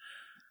did.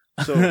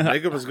 So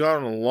makeup has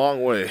gone a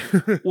long way.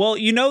 Well,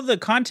 you know, the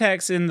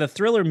contacts in the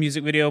Thriller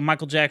music video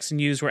Michael Jackson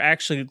used were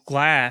actually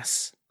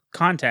glass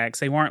contacts.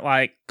 They weren't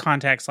like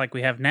contacts like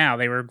we have now.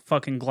 They were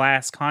fucking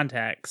glass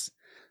contacts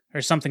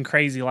or something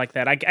crazy like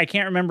that. I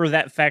can't remember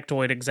that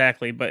factoid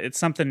exactly, but it's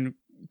something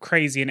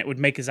crazy and it would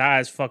make his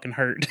eyes fucking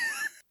hurt.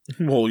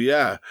 Well,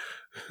 yeah.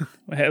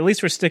 At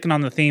least we're sticking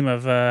on the theme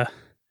of, I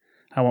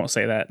won't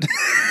say that.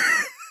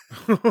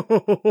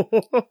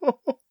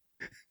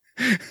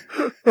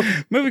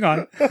 Moving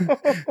on.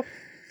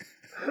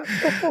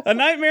 A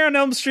Nightmare on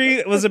Elm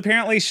Street was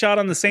apparently shot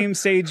on the same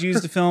stage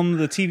used to film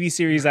the TV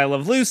series I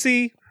Love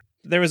Lucy.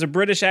 There was a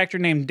British actor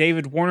named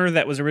David Warner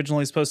that was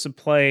originally supposed to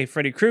play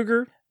Freddy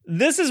Krueger.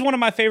 This is one of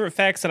my favorite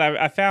facts that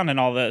I found in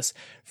all this.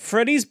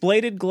 Freddy's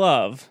bladed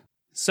glove.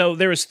 So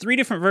there was 3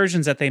 different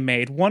versions that they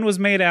made. One was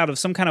made out of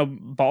some kind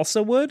of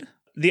balsa wood.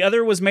 The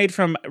other was made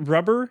from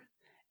rubber.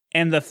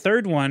 And the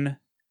third one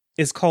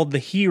is called the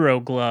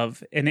Hero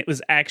Glove, and it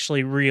was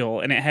actually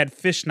real, and it had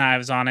fish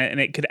knives on it, and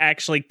it could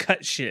actually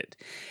cut shit.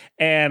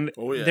 And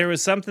there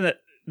was something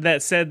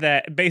that said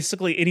that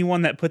basically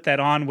anyone that put that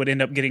on would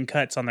end up getting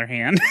cuts on their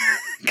hand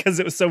because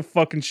it was so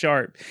fucking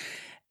sharp.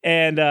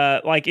 And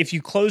like if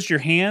you closed your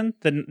hand,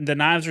 the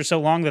knives were so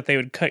long that they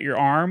would cut your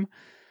arm.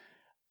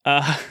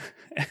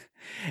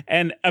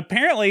 And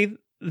apparently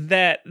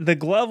that the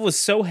glove was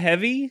so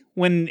heavy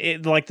when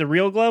it, like the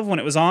real glove, when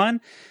it was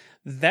on,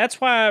 that's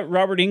why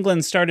Robert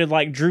Englund started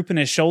like drooping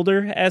his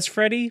shoulder as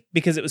Freddy,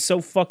 because it was so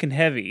fucking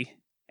heavy.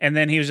 And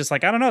then he was just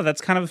like, I don't know,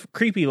 that's kind of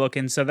creepy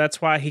looking. So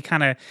that's why he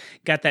kind of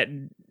got that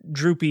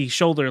droopy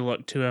shoulder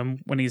look to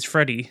him when he's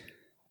Freddy.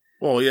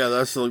 Well, yeah,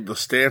 that's like the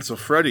stance of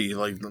Freddy.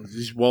 Like,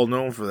 he's well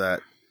known for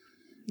that.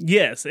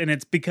 Yes, and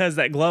it's because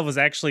that glove was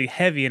actually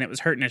heavy and it was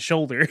hurting his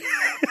shoulder.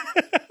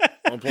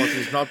 Well, plus,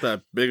 he's not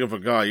that big of a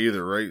guy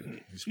either, right?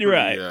 He's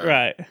pretty,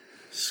 right.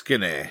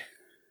 Skinny.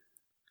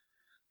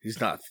 He's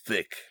not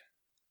thick.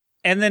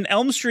 And then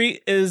Elm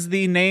Street is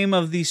the name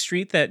of the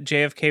street that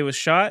JFK was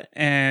shot,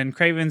 and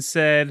Craven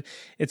said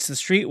it's the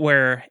street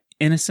where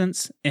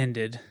innocence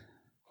ended.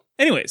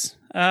 Anyways,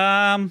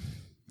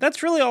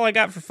 that's really all I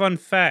got for fun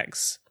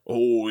facts.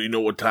 Oh, you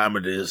know what time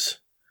it is?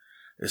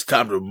 It's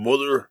time to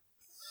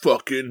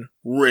motherfucking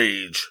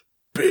rage,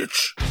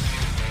 bitch.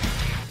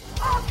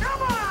 Oh,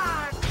 come on!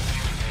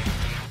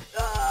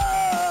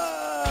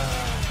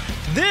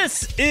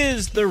 This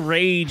is the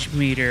Rage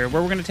Meter,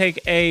 where we're going to take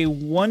a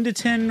 1 to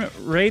 10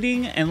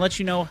 rating and let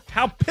you know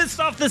how pissed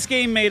off this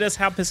game made us.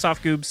 How pissed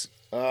off, Goobs?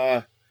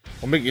 I'll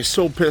make you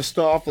so pissed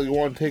off that you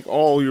want to take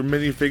all your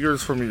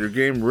minifigures from your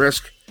game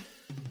Risk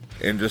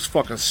and just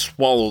fucking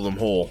swallow them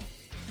whole.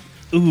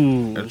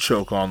 Ooh. And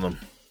choke on them.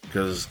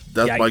 Because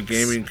Death by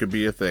Gaming could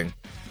be a thing.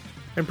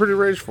 And pretty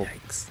rageful.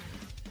 Yikes.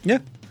 Yeah.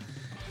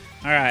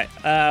 All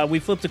right. We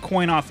flipped a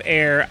coin off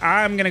air.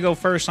 I'm going to go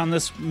first on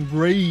this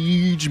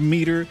Rage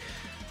Meter.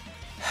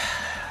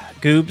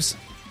 Goobs,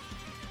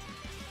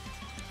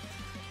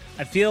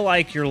 I feel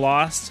like you're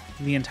lost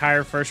the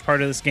entire first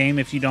part of this game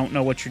if you don't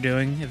know what you're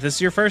doing. If this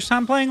is your first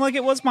time playing like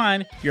it was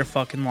mine, you're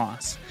fucking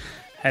lost.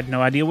 Had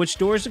no idea which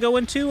doors to go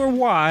into or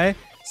why.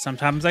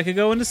 Sometimes I could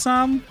go into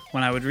some.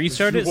 When I would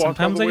restart it,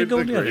 sometimes I could go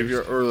into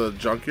others. Or the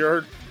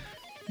junkyard?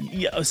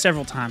 Yeah,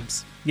 several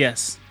times.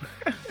 Yes.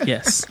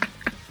 Yes.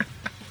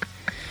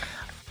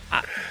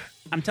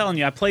 I'm telling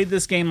you, I played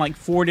this game like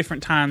 4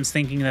 different times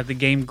thinking that the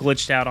game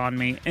glitched out on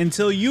me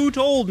until you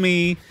told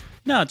me,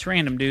 no, it's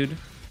random, dude.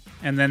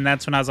 And then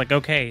that's when I was like,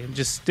 okay,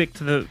 just stick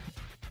to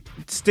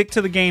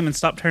the game and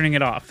stop turning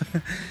it off.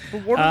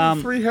 But what are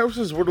the 3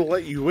 houses would have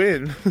let you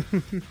in?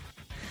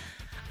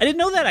 I didn't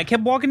know that. I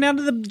kept walking down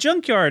to the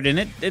junkyard,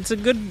 and it's a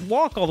good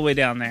walk all the way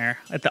down there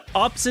at the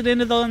opposite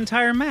end of the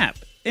entire map.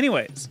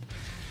 Anyways,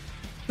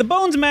 the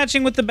bones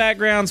matching with the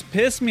backgrounds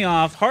pissed me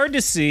off. Hard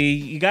to see.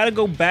 You got to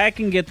go back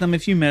and get them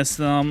if you miss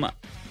them.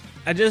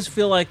 I just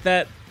feel like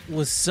that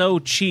was so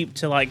cheap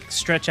to like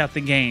stretch out the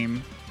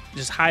game,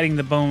 just hiding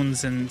the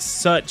bones in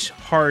such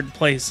hard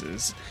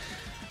places.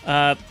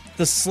 The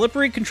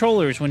slippery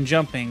controllers when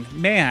jumping,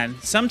 man,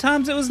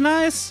 sometimes it was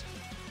nice,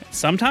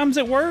 sometimes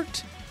it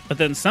worked, but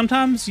then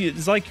sometimes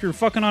it's like you're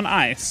fucking on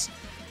ice.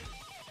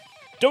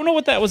 Don't know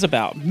what that was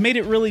about. Made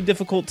it really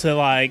difficult to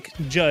like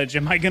judge.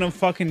 Am I gonna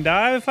fucking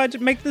die if I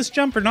make this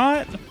jump or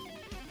not?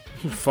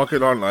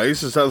 Fucking on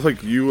ice? Is that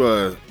like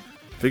you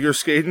figure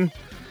skating?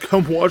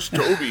 Come watch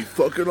Toby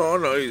fucking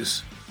on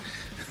ice.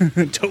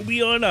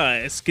 Toby on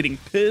ice, getting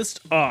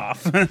pissed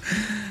off.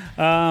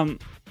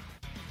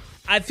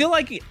 I feel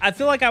like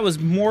I was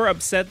more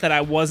upset that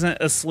I wasn't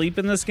asleep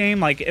in this game.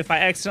 Like if I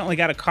accidentally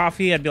got a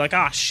coffee, I'd be like,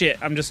 "Ah, shit,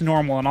 I'm just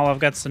normal, and all I've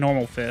got is the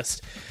normal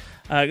fist."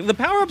 The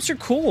power-ups are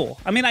cool.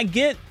 I mean, I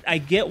get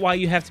why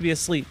you have to be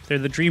asleep. They're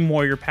the Dream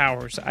Warrior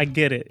powers. I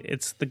get it.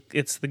 It's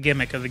the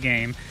gimmick of the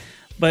game.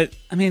 But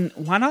I mean,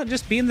 why not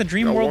just be in the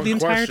dream world the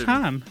entire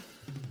time?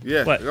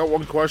 Yeah, what? I got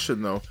one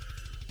question though.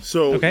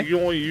 So okay. You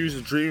only use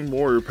the Dream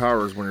Warrior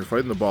powers when you're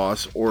fighting the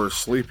boss or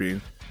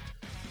sleeping.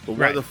 But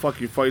why the fuck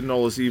are you fighting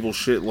all this evil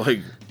shit,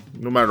 like,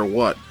 no matter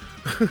what?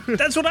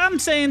 That's what I'm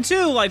saying,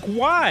 too. Like,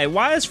 why?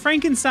 Why is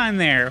Frankenstein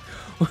there?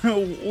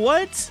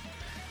 What?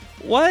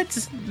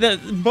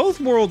 Both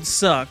worlds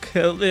suck.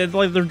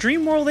 Like, the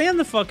dream world and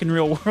the fucking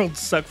real world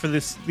suck for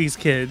these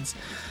kids.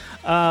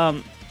 Now...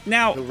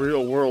 The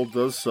real world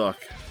does suck.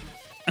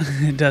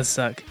 It does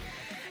suck.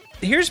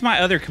 Here's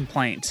my other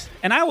complaint.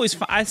 And I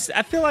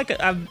feel like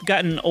I've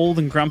gotten old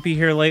and grumpy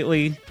here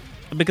lately,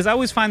 because I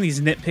always find these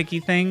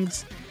nitpicky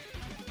things.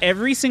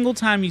 Every single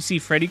time you see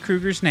Freddy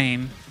Krueger's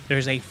name,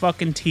 there's a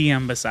fucking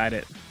TM beside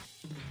it.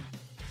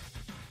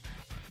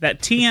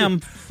 That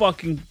TM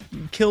fucking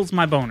kills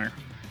my boner.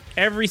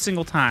 Every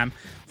single time.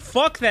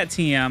 Fuck that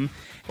TM.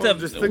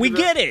 We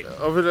get it.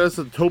 Of it as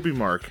a Toby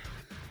mark.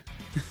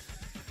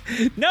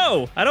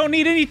 No, I don't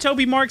need any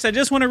Toby marks. I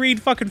just want to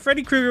read fucking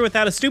Freddy Krueger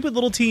without a stupid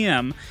little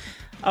TM.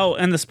 Oh,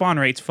 and the spawn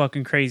rate's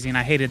fucking crazy, and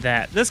I hated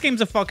that. This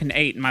game's a fucking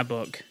 8 in my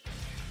book.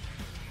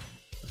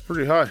 It's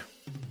pretty high.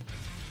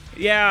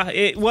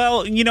 Yeah,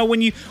 well, you know,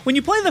 when you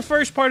play the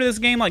first part of this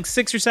game like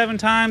 6 or 7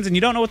 times and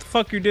you don't know what the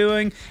fuck you're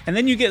doing, and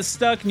then you get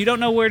stuck and you don't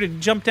know where to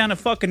jump down a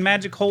fucking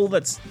magic hole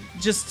that's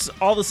just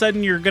all of a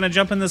sudden you're gonna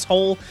jump in this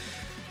hole.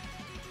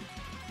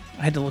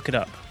 I had to look it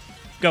up.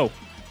 Go.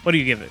 What do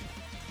you give it?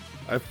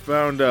 I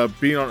found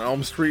being on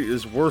Elm Street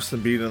is worse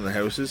than being in the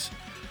houses.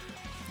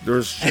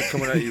 There's shit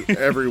coming at you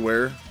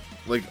everywhere.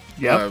 Like,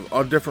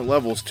 on different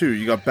levels, too.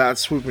 You got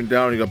bats swooping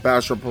down, you got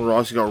bats jumping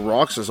rocks, you got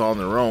rocks that's on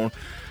their own.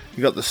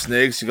 You got the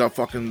snakes, you got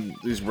fucking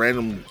these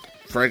random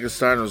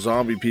Frankenstein or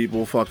zombie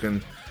people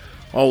fucking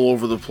all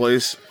over the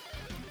place.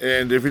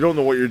 And if you don't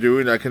know what you're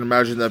doing, I can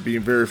imagine that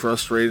being very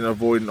frustrating,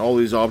 avoiding all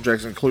these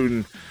objects,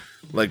 including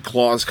like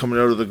claws coming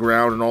out of the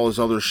ground and all this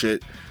other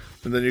shit.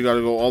 And then you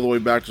gotta go all the way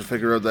back to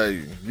figure out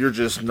that you're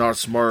just not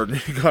smart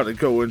and you gotta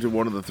go into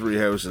one of the 3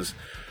 houses.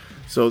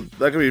 So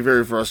that can be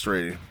very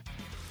frustrating.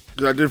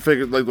 I did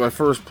figure, like, my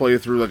first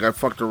playthrough, like, I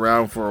fucked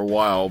around for a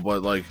while,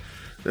 but, like,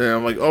 yeah,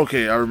 I'm like,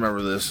 okay, I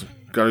remember this.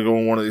 Gotta go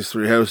in one of these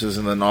 3 houses,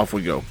 and then off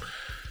we go.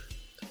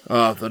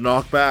 The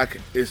knockback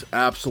is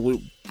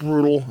absolute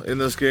brutal in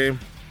this game.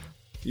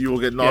 You will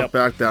get knocked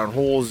back down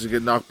holes, you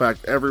get knocked back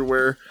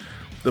everywhere.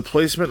 The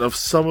placement of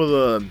some of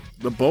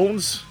the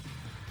bones,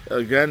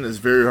 again, is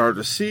very hard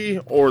to see,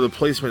 or the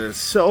placement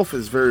itself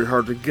is very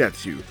hard to get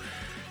to.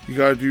 You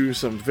gotta do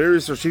some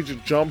very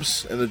strategic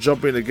jumps, and the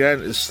jumping,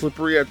 again, is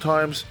slippery at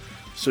times.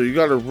 So you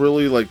gotta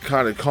really, like,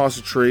 kind of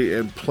concentrate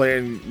and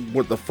plan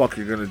what the fuck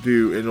you're gonna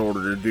do in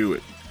order to do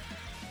it.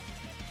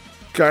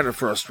 Kind of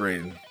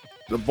frustrating.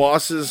 The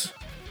bosses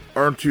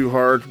aren't too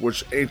hard,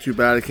 which ain't too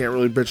bad. I can't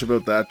really bitch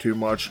about that too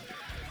much.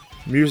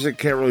 Music,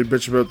 can't really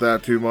bitch about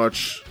that too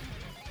much.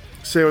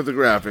 Same with the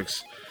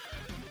graphics.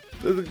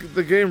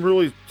 The game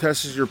really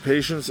tests your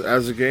patience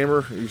as a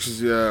gamer.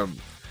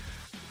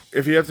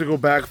 If you have to go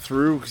back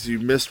through because you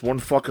missed one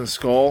fucking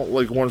skull,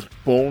 like one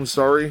bone,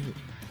 sorry,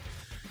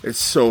 it's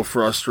so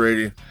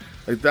frustrating.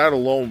 Like that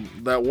alone,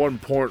 that one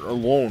point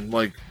alone,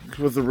 like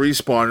with the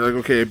respawn, you're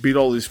like, okay, I beat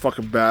all these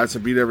fucking bats, I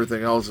beat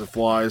everything else that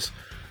flies.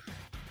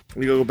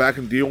 You go back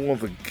and deal with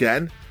them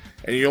again,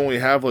 and you only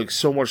have like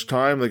so much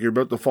time, like you're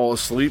about to fall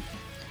asleep.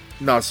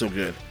 Not so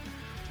good.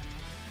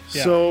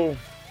 Yeah. So,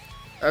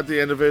 at the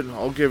end of it,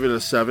 I'll give it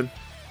a 7.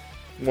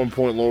 1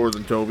 point lower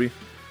than Toby.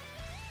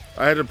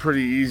 I had a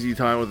pretty easy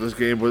time with this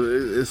game, but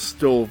it's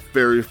still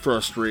very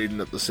frustrating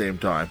at the same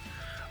time.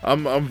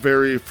 I'm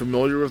very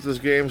familiar with this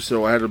game,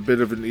 so I had a bit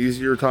of an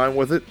easier time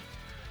with it.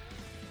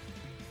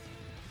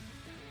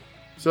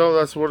 So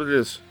that's what it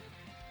is.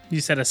 You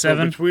said a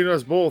 7? So between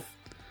us both,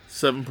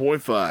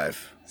 7.5.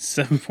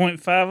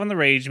 7.5 on the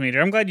rage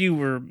meter. I'm glad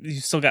you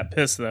still got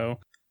pissed though.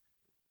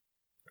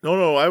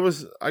 No,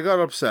 I got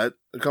upset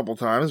a couple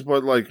times,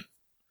 but like,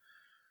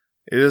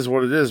 It is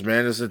what it is,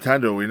 man. It's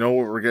Nintendo. We know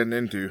what we're getting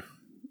into.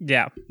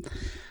 Yeah.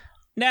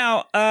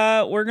 Now,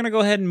 we're going to go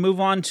ahead and move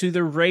on to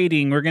the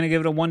rating. We're going to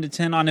give it a 1 to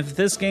 10 on if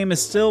this game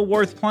is still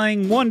worth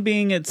playing. 1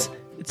 being it's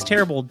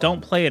terrible.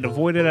 Don't play it.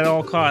 Avoid it at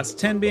all costs.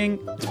 10 being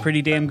it's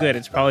pretty damn good.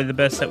 It's probably the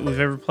best that we've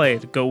ever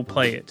played. Go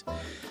play it.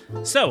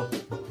 So,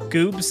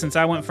 Goob, since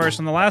I went first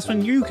on the last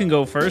one, you can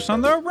go first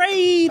on the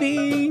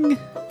rating.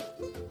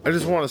 I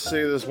just want to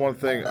say this one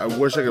thing. I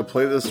wish I could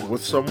play this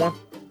with someone.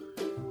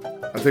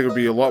 I think it would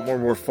be a lot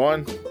more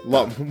fun.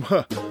 Not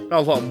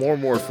a lot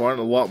more fun.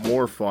 A lot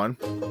more fun.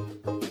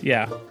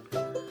 Yeah.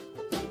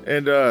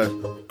 And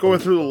going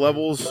through the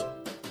levels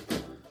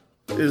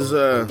is,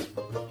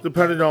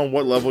 depending on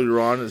what level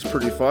you're on, is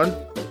pretty fun.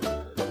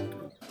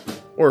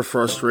 Or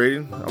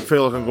frustrating. I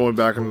feel like I'm going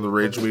back into the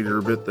rage meter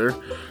a bit there.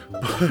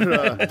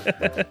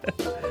 But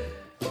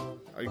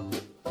I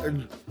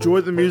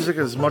enjoyed the music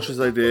as much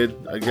as I did.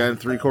 Again,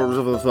 3/4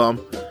 of a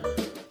thumb.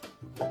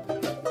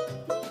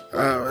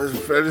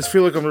 I just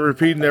feel like I'm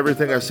repeating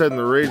everything I said in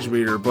the rage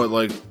meter, but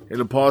like in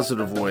a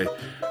positive way.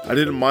 I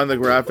didn't mind the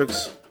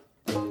graphics.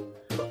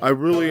 I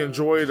really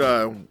enjoyed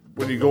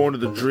when you go into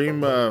the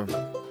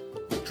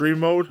dream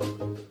mode.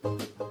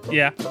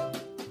 Yeah.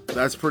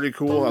 That's pretty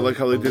cool. I like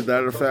how they did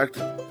that effect.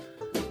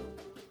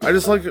 I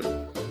just like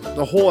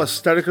the whole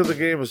aesthetic of the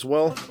game as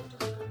well.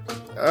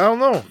 I don't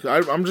know.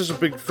 I'm just a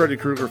big Freddy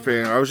Krueger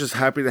fan. I was just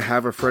happy to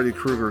have a Freddy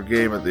Krueger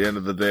game at the end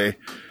of the day.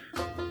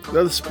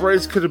 The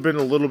sprites could have been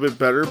a little bit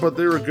better, but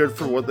they were good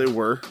for what they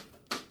were.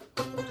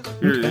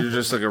 You're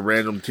just like a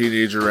random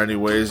teenager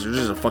anyways. You're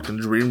just a fucking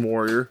dream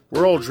warrior.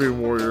 We're all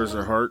dream warriors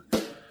at heart.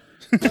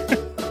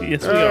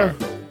 Yes, we are.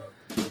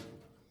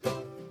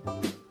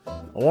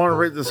 I want to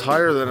rate this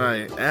higher than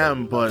I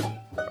am, but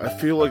I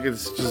feel like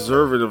it's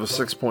deserving of a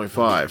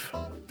 6.5.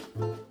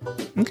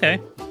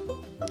 Okay.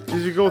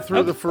 As you go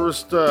through the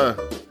first, go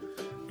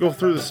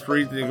through the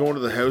street and you go into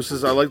the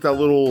houses, I like that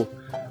little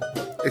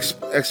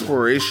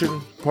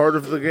exploration part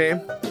of the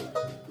game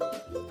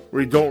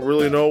where you don't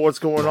really know what's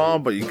going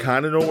on, but you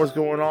kind of know what's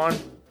going on.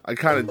 I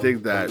kind of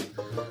dig that.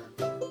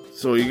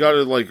 So you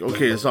gotta like,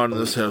 okay, it's not in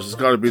this house. It's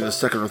gotta be the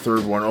second or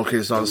third one. Okay,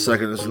 it's not the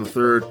second, it's the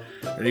third.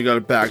 And you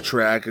gotta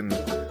backtrack and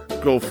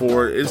go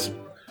for it. It's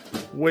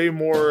way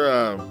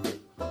more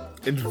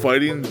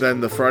inviting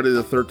than the Friday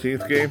the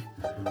 13th game.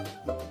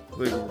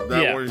 Like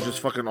that one is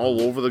just fucking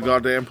all over the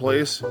goddamn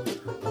place.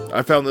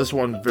 I found this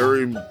one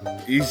very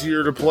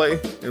easier to play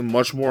and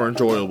much more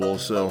enjoyable,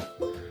 so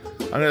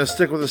I'm gonna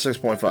stick with a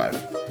 6.5.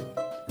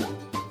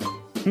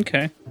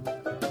 Okay.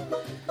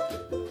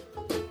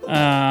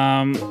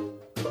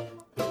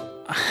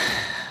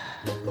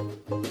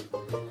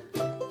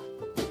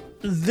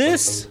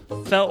 This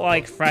felt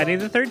like Friday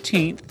the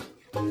 13th,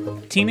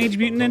 Teenage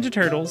Mutant Ninja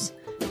Turtles,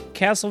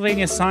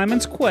 Castlevania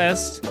Simon's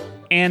Quest,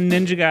 and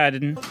Ninja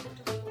Gaiden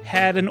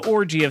had an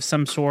orgy of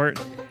some sort,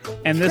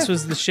 and this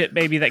was the shit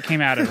baby that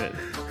came out of it.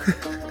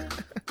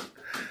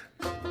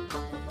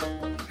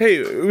 Hey,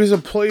 it was a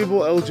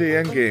playable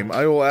LJN game.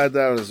 I will add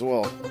that as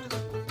well.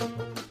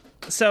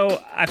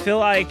 So I feel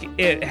like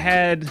it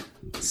had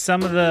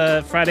some of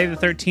the Friday the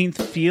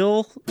 13th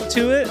feel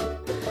to it.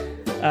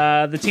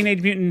 The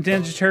Teenage Mutant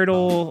Ninja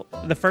Turtle,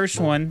 the first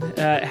one,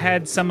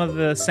 had some of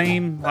the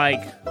same,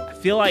 like, I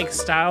feel like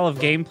style of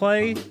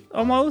gameplay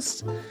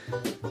almost.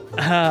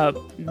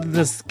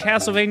 This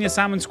Castlevania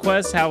Simon's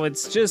Quest, how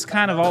it's just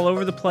kind of all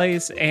over the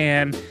place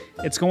and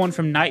it's going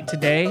from night to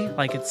day.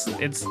 Like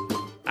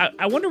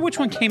I wonder which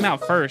one came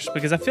out first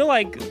because I feel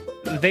like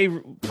they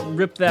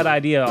ripped that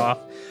idea off.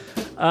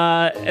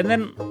 And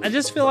then I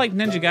just feel like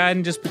Ninja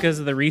Gaiden just because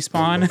of the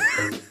respawn.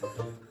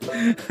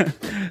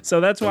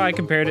 So that's why I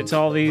compared it to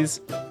all these.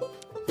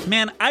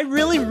 Man, I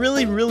really,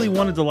 really, really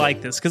wanted to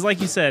like this. Because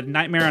like you said,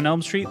 Nightmare on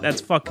Elm Street, that's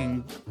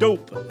fucking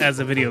dope as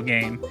a video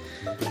game.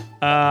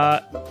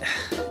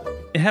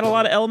 It had a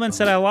lot of elements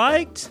that I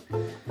liked.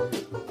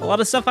 A lot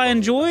of stuff I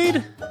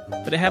enjoyed.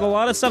 But it had a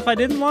lot of stuff I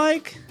didn't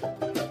like.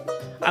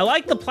 I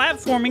liked the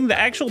platforming. The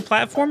actual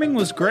platforming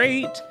was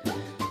great.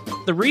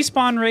 The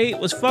respawn rate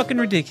was fucking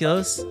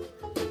ridiculous.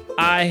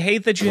 I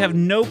hate that you have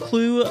no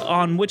clue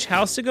on which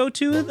house to go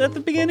to at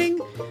the beginning.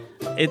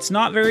 It's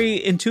not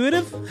very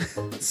intuitive.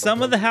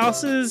 Some of the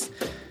houses,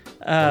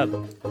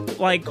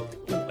 like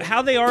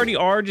how they already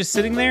are just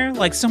sitting there,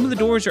 like some of the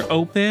doors are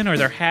open or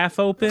they're half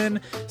open.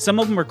 Some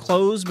of them are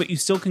closed, but you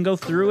still can go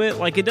through it.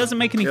 Like it doesn't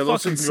make any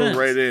fucking sense. Go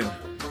right in.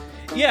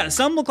 Yeah,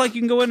 some look like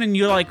you can go in and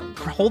you're like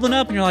holding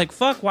up and you're like,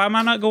 fuck, why am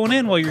I not going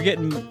in while you're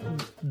getting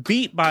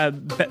beat by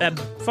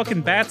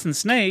fucking bats and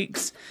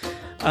snakes?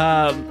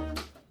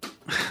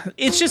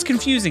 It's just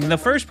confusing. The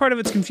first part of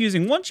it's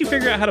confusing. Once you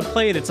figure out how to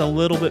play it, it's a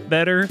little bit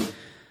better.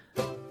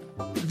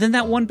 Then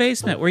that one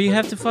basement where you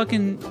have to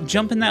fucking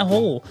jump in that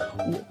hole.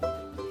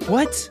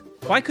 What?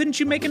 Why couldn't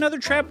you make another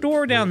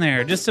trapdoor down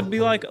there just to be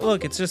like,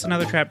 look, it's just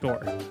another trapdoor?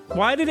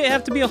 Why did it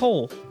have to be a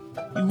hole?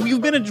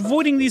 You've been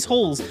avoiding these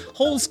holes.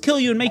 Holes kill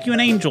you and make you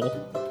an angel.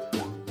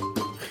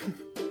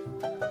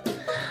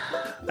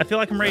 I feel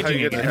like I'm raging How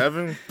you get again. to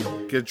heaven?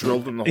 Get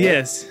drilled in the hole?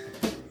 Yes.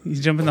 You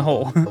jump in the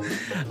hole.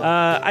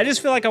 I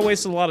just feel like I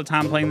wasted a lot of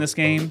time playing this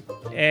game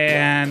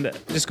and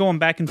just going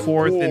back and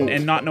forth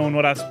and not knowing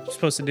what I was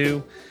supposed to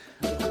do.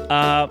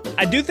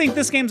 I do think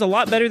this game's a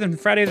lot better than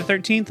Friday the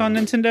 13th on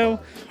Nintendo.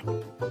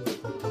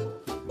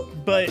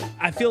 But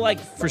I feel like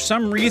for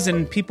some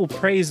reason people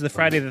praise the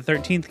Friday the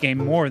 13th game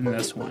more than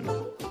this one.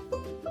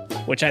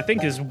 Which I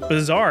think is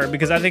bizarre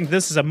because I think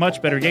this is a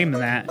much better game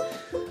than that.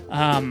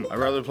 I'd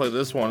rather play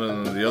this one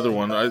than the other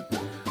one. I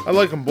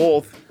like them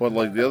both, but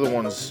like the other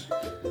one's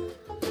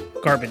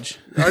garbage.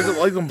 I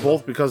like them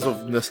both because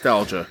of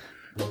nostalgia.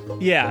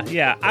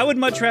 Yeah. I would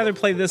much rather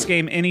play this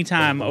game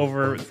anytime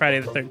over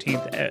Friday the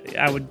 13th.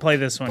 I would play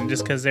this one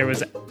just because there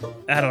was,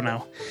 I don't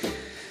know.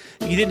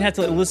 You didn't have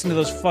to listen to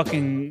those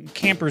fucking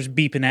campers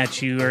beeping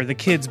at you or the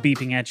kids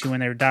beeping at you when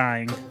they were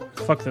dying.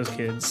 Fuck those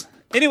kids.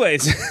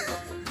 Anyways,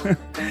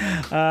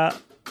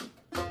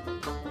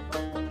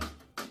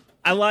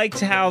 I liked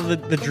how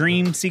the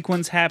dream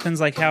sequence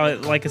happens, like how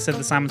it, like I said,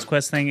 the Simon's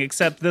Quest thing,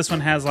 except this one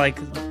has like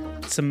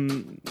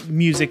some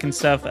music and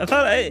stuff. I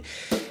thought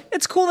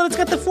it's cool that it's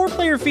got the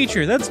 4-player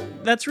feature.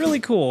 That's really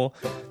cool.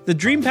 The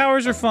dream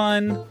powers are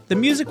fun. The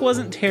music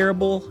wasn't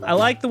terrible. I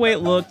liked the way it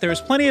looked. There was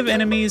plenty of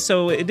enemies,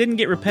 so it didn't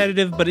get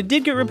repetitive, but it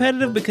did get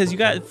repetitive because you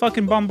got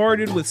fucking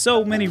bombarded with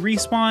so many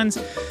respawns.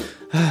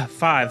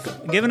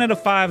 5. Giving it a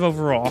 5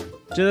 overall.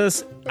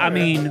 I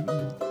mean,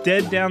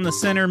 dead down the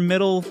center,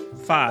 middle,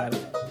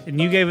 5. And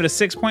you gave it a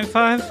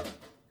 6.5?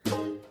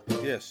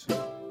 Yes.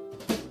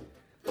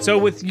 So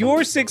with your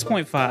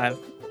 6.5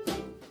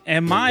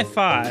 and my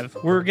 5,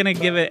 we're going to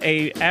give it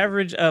a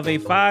average of a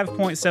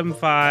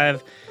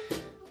 5.75.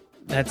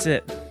 That's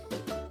it.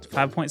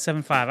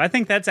 5.75. I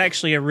think that's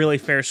actually a really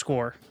fair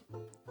score.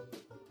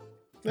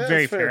 Yeah,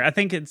 very fair. I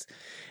think it's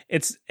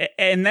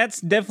and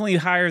that's definitely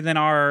higher than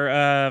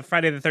our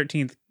Friday the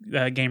 13th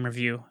game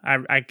review.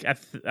 I'm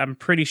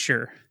pretty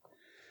sure.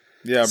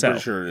 Yeah, I'm pretty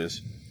sure it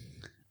is.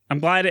 I'm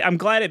glad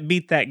it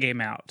beat that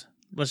game out.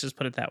 Let's just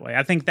put it that way.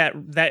 I think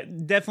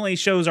that definitely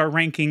shows our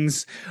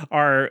rankings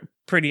are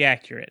pretty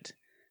accurate.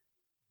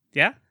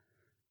 Yeah?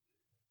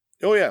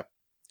 Oh yeah.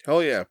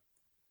 Hell yeah.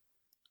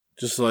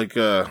 Just like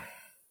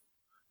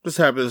just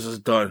happy this is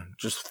done.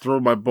 Just throw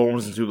my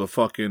bones into the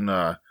fucking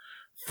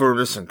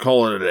furnace and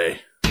call it a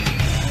day.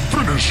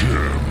 Finish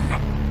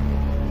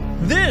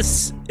him.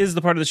 This is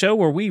the part of the show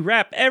where we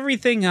wrap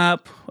everything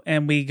up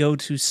and we go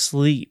to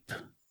sleep.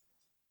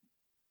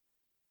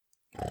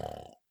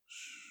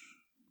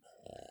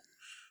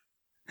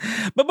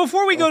 But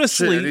before we go to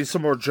sleep, I need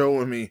some more Joe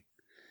in me.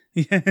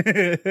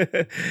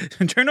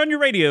 Turn on your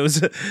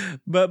radios.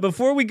 But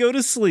before we go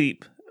to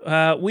sleep,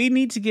 we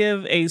need to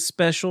give a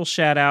special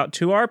shout out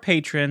to our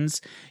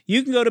patrons.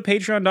 You can go to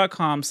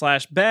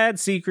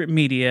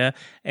patreon.com/badsecretmedia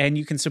and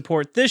you can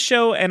support this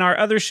show and our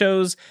other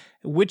shows,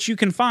 which you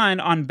can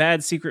find on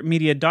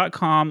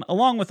badsecretmedia.com,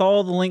 along with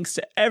all the links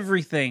to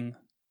everything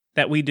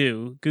that we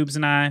do. Goobs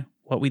and I,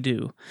 what we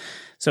do.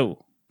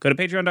 So go to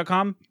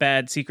patreon.com,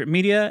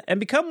 badsecretmedia, and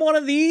become one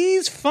of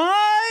these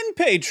fine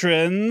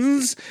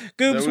patrons.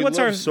 Goobs, what's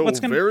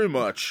gonna very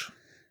much?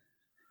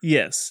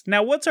 Yes.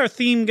 Now, what's our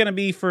theme going to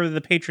be for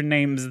the patron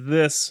names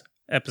this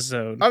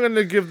episode? I'm going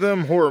to give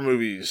them horror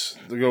movies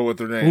to go with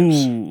their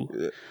names. Ooh.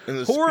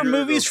 Horror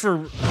movies for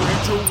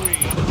Rachel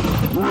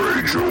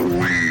Weed.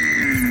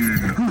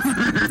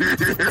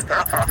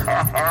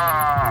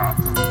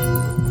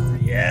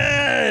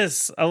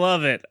 Yes! I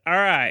love it. All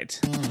right.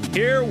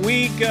 Here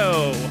we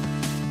go.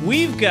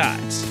 We've got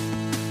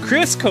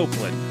Chris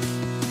Copeland.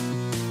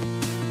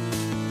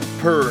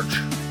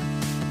 Purge.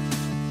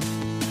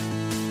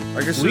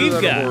 I consider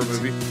that a horror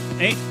movie.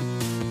 Hey,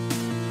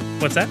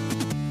 what's that?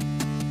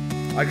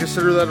 I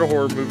consider that a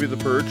horror movie, The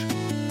Purge.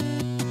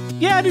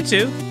 Yeah, I do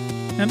too.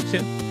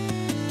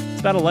 It's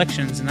about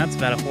elections, and that's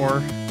about a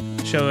horror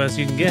show as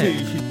you can get.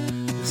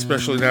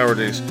 Especially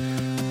nowadays.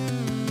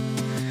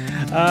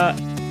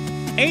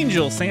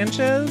 Angel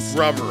Sanchez.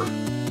 Rubber.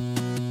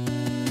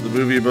 The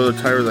movie about a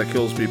tire that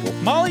kills people.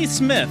 Molly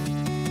Smith.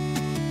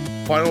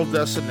 Final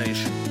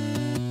Destination.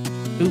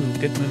 Ooh,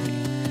 good movie.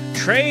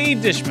 Trey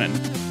Dishman.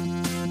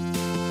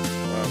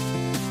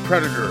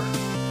 Predator.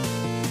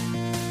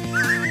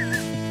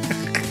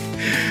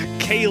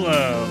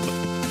 Caleb.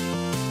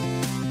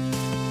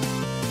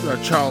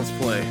 Child's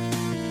Play.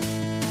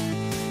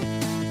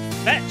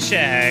 Fat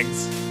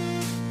Shags.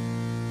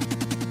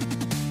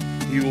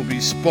 He will be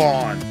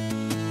Spawn.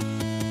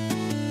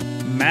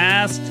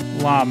 Masked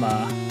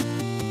Llama.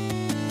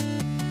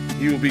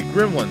 He will be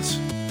Gremlins.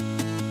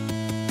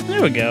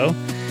 There we go.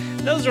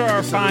 Those are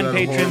our fine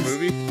patrons.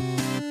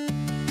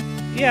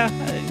 Yeah.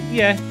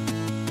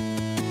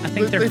 I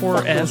think they're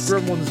horror-esque. They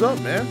fuck those Gremlins up,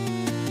 man.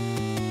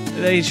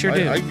 They sure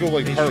do. I can go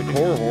like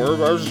hardcore horror,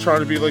 but I was just trying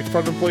to be like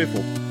fun and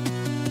playful.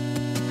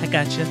 I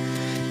gotcha.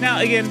 Now,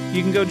 again,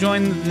 you can go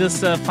join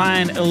this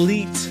fine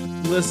elite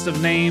list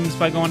of names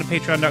by going to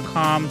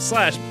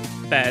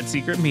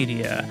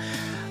patreon.com/badsecretmedia.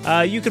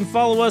 You can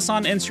follow us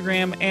on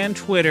Instagram and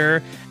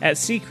Twitter at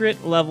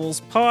Secret Levels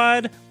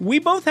Pod. We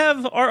both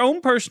have our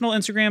own personal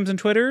Instagrams and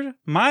Twitter.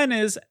 Mine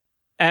is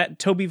at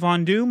Toby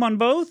Von Doom on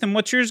both. And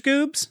what's yours,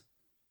 Goobs?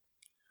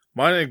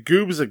 Mine at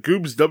Goobs at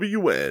Goobs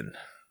WN.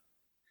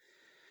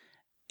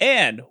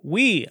 And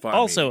we Find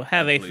also me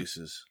have at a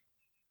places.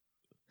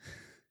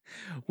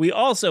 we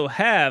also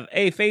have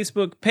a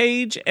Facebook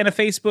page and a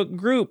Facebook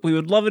group. We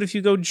would love it if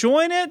you go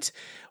join it.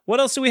 What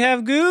else do we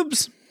have,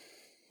 Goobs?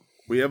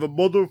 We have a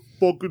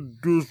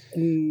motherfucking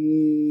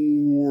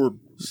Discord.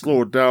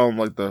 Slow it down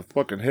like the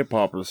fucking hip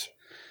hoppers.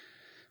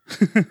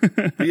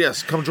 But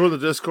yes, come join the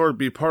Discord,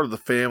 be part of the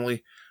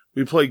family.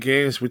 We play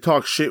games, we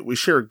talk shit, we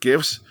share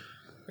gifts,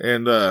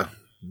 and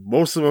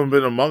most of them have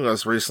been Among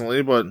Us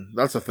recently, but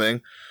that's a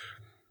thing.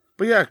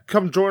 But yeah,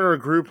 come join our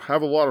group,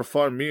 have a lot of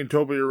fun. Me and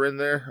Toby are in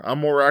there. I'm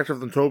more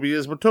active than Toby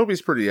is, but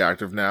Toby's pretty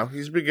active now.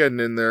 He's been getting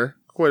in there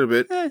quite a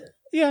bit.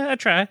 Yeah, I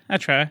try.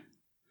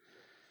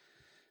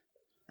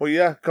 But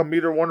yeah, come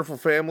meet our wonderful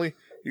family.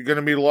 You're going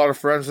to meet a lot of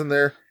friends in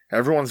there.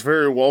 Everyone's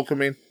very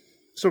welcoming.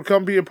 So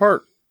come be a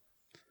part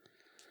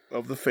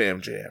of the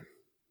Fam Jam.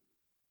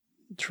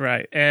 That's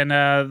right. And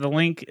the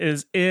link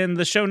is in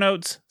the show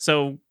notes.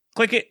 So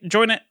click it,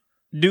 join it,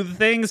 do the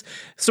things.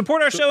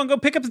 Support our show and go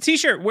pick up the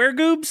t-shirt. Where,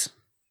 Goobs?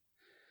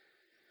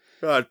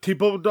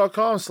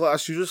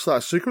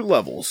 tpublic.com/user/secret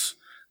levels.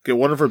 Get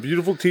one of our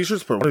beautiful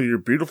t-shirts, put one of your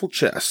beautiful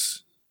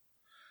chests.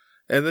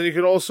 And then you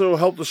can also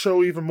help the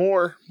show even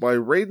more by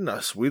rating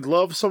us. We'd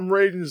love some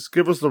ratings.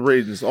 Give us the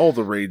ratings, all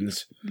the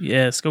ratings.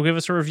 Yes, go give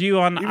us a review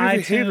on Even iTunes.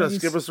 if you hate us,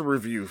 give us a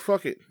review.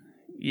 Fuck it.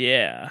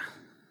 Yeah.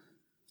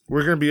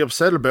 We're going to be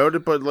upset about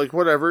it, but like,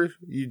 whatever.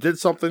 You did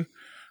something.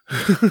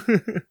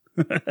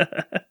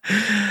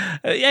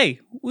 Hey,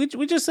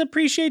 we just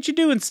appreciate you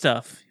doing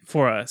stuff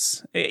for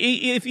us.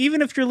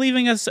 Even if you're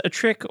leaving us a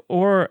trick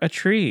or a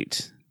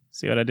treat.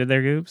 See what I did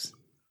there, Goobs?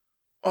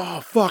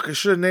 Oh, fuck. I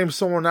should have named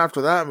someone after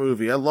that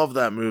movie. I love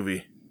that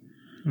movie.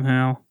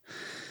 Well,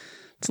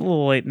 it's a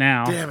little late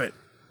now. Damn it.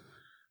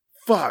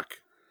 Fuck.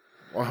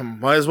 Well,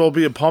 might as well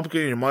be a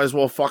pumpkin. You might as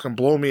well fucking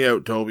blow me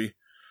out, Toby.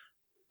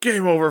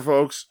 Game over,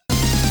 folks.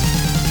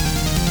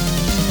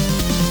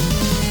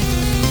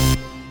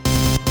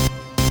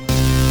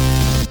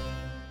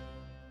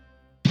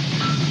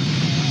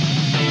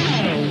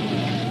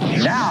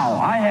 Now,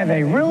 I have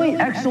a really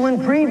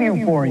excellent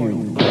preview for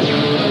you.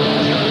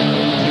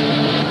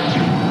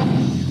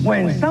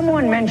 When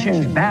someone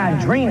mentions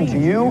bad dream to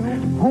you,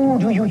 who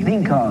do you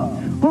think of?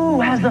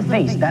 Who has the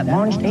face that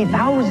launched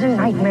 1,000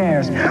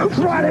 nightmares?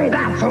 Freddy,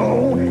 that's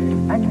who!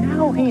 And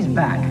now he's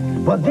back,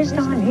 but this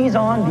time he's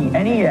on the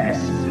NES.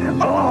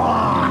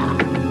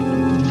 Ugh!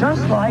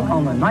 Just like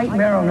on the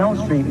Nightmare on Elm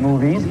Street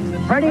movies,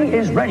 Freddy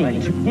is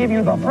ready to give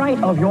you the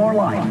fright of your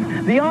life.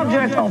 The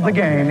object of the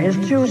game is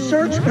to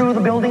search through the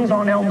buildings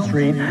on Elm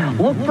Street,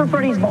 look for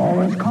Freddy's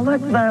bones,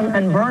 collect them,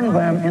 and burn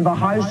them in the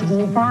high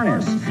school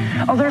furnace.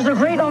 There's a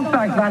great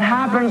effect that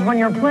happens when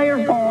your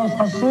player falls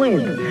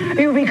asleep.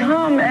 You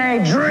become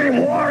a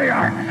dream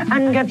warrior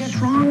and get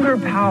stronger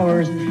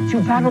powers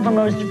to battle the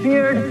most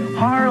feared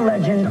horror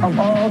legend of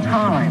all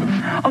time,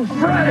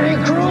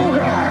 Freddy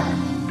Krueger.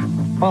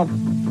 Well,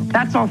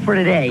 that's all for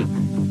today.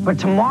 But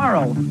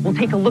tomorrow, we'll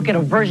take a look at a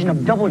version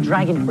of Double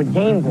Dragon for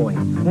Game Boy.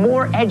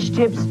 More edge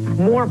tips,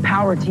 more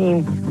power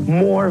team,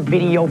 more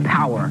video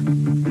power.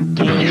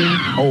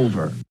 Game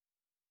over.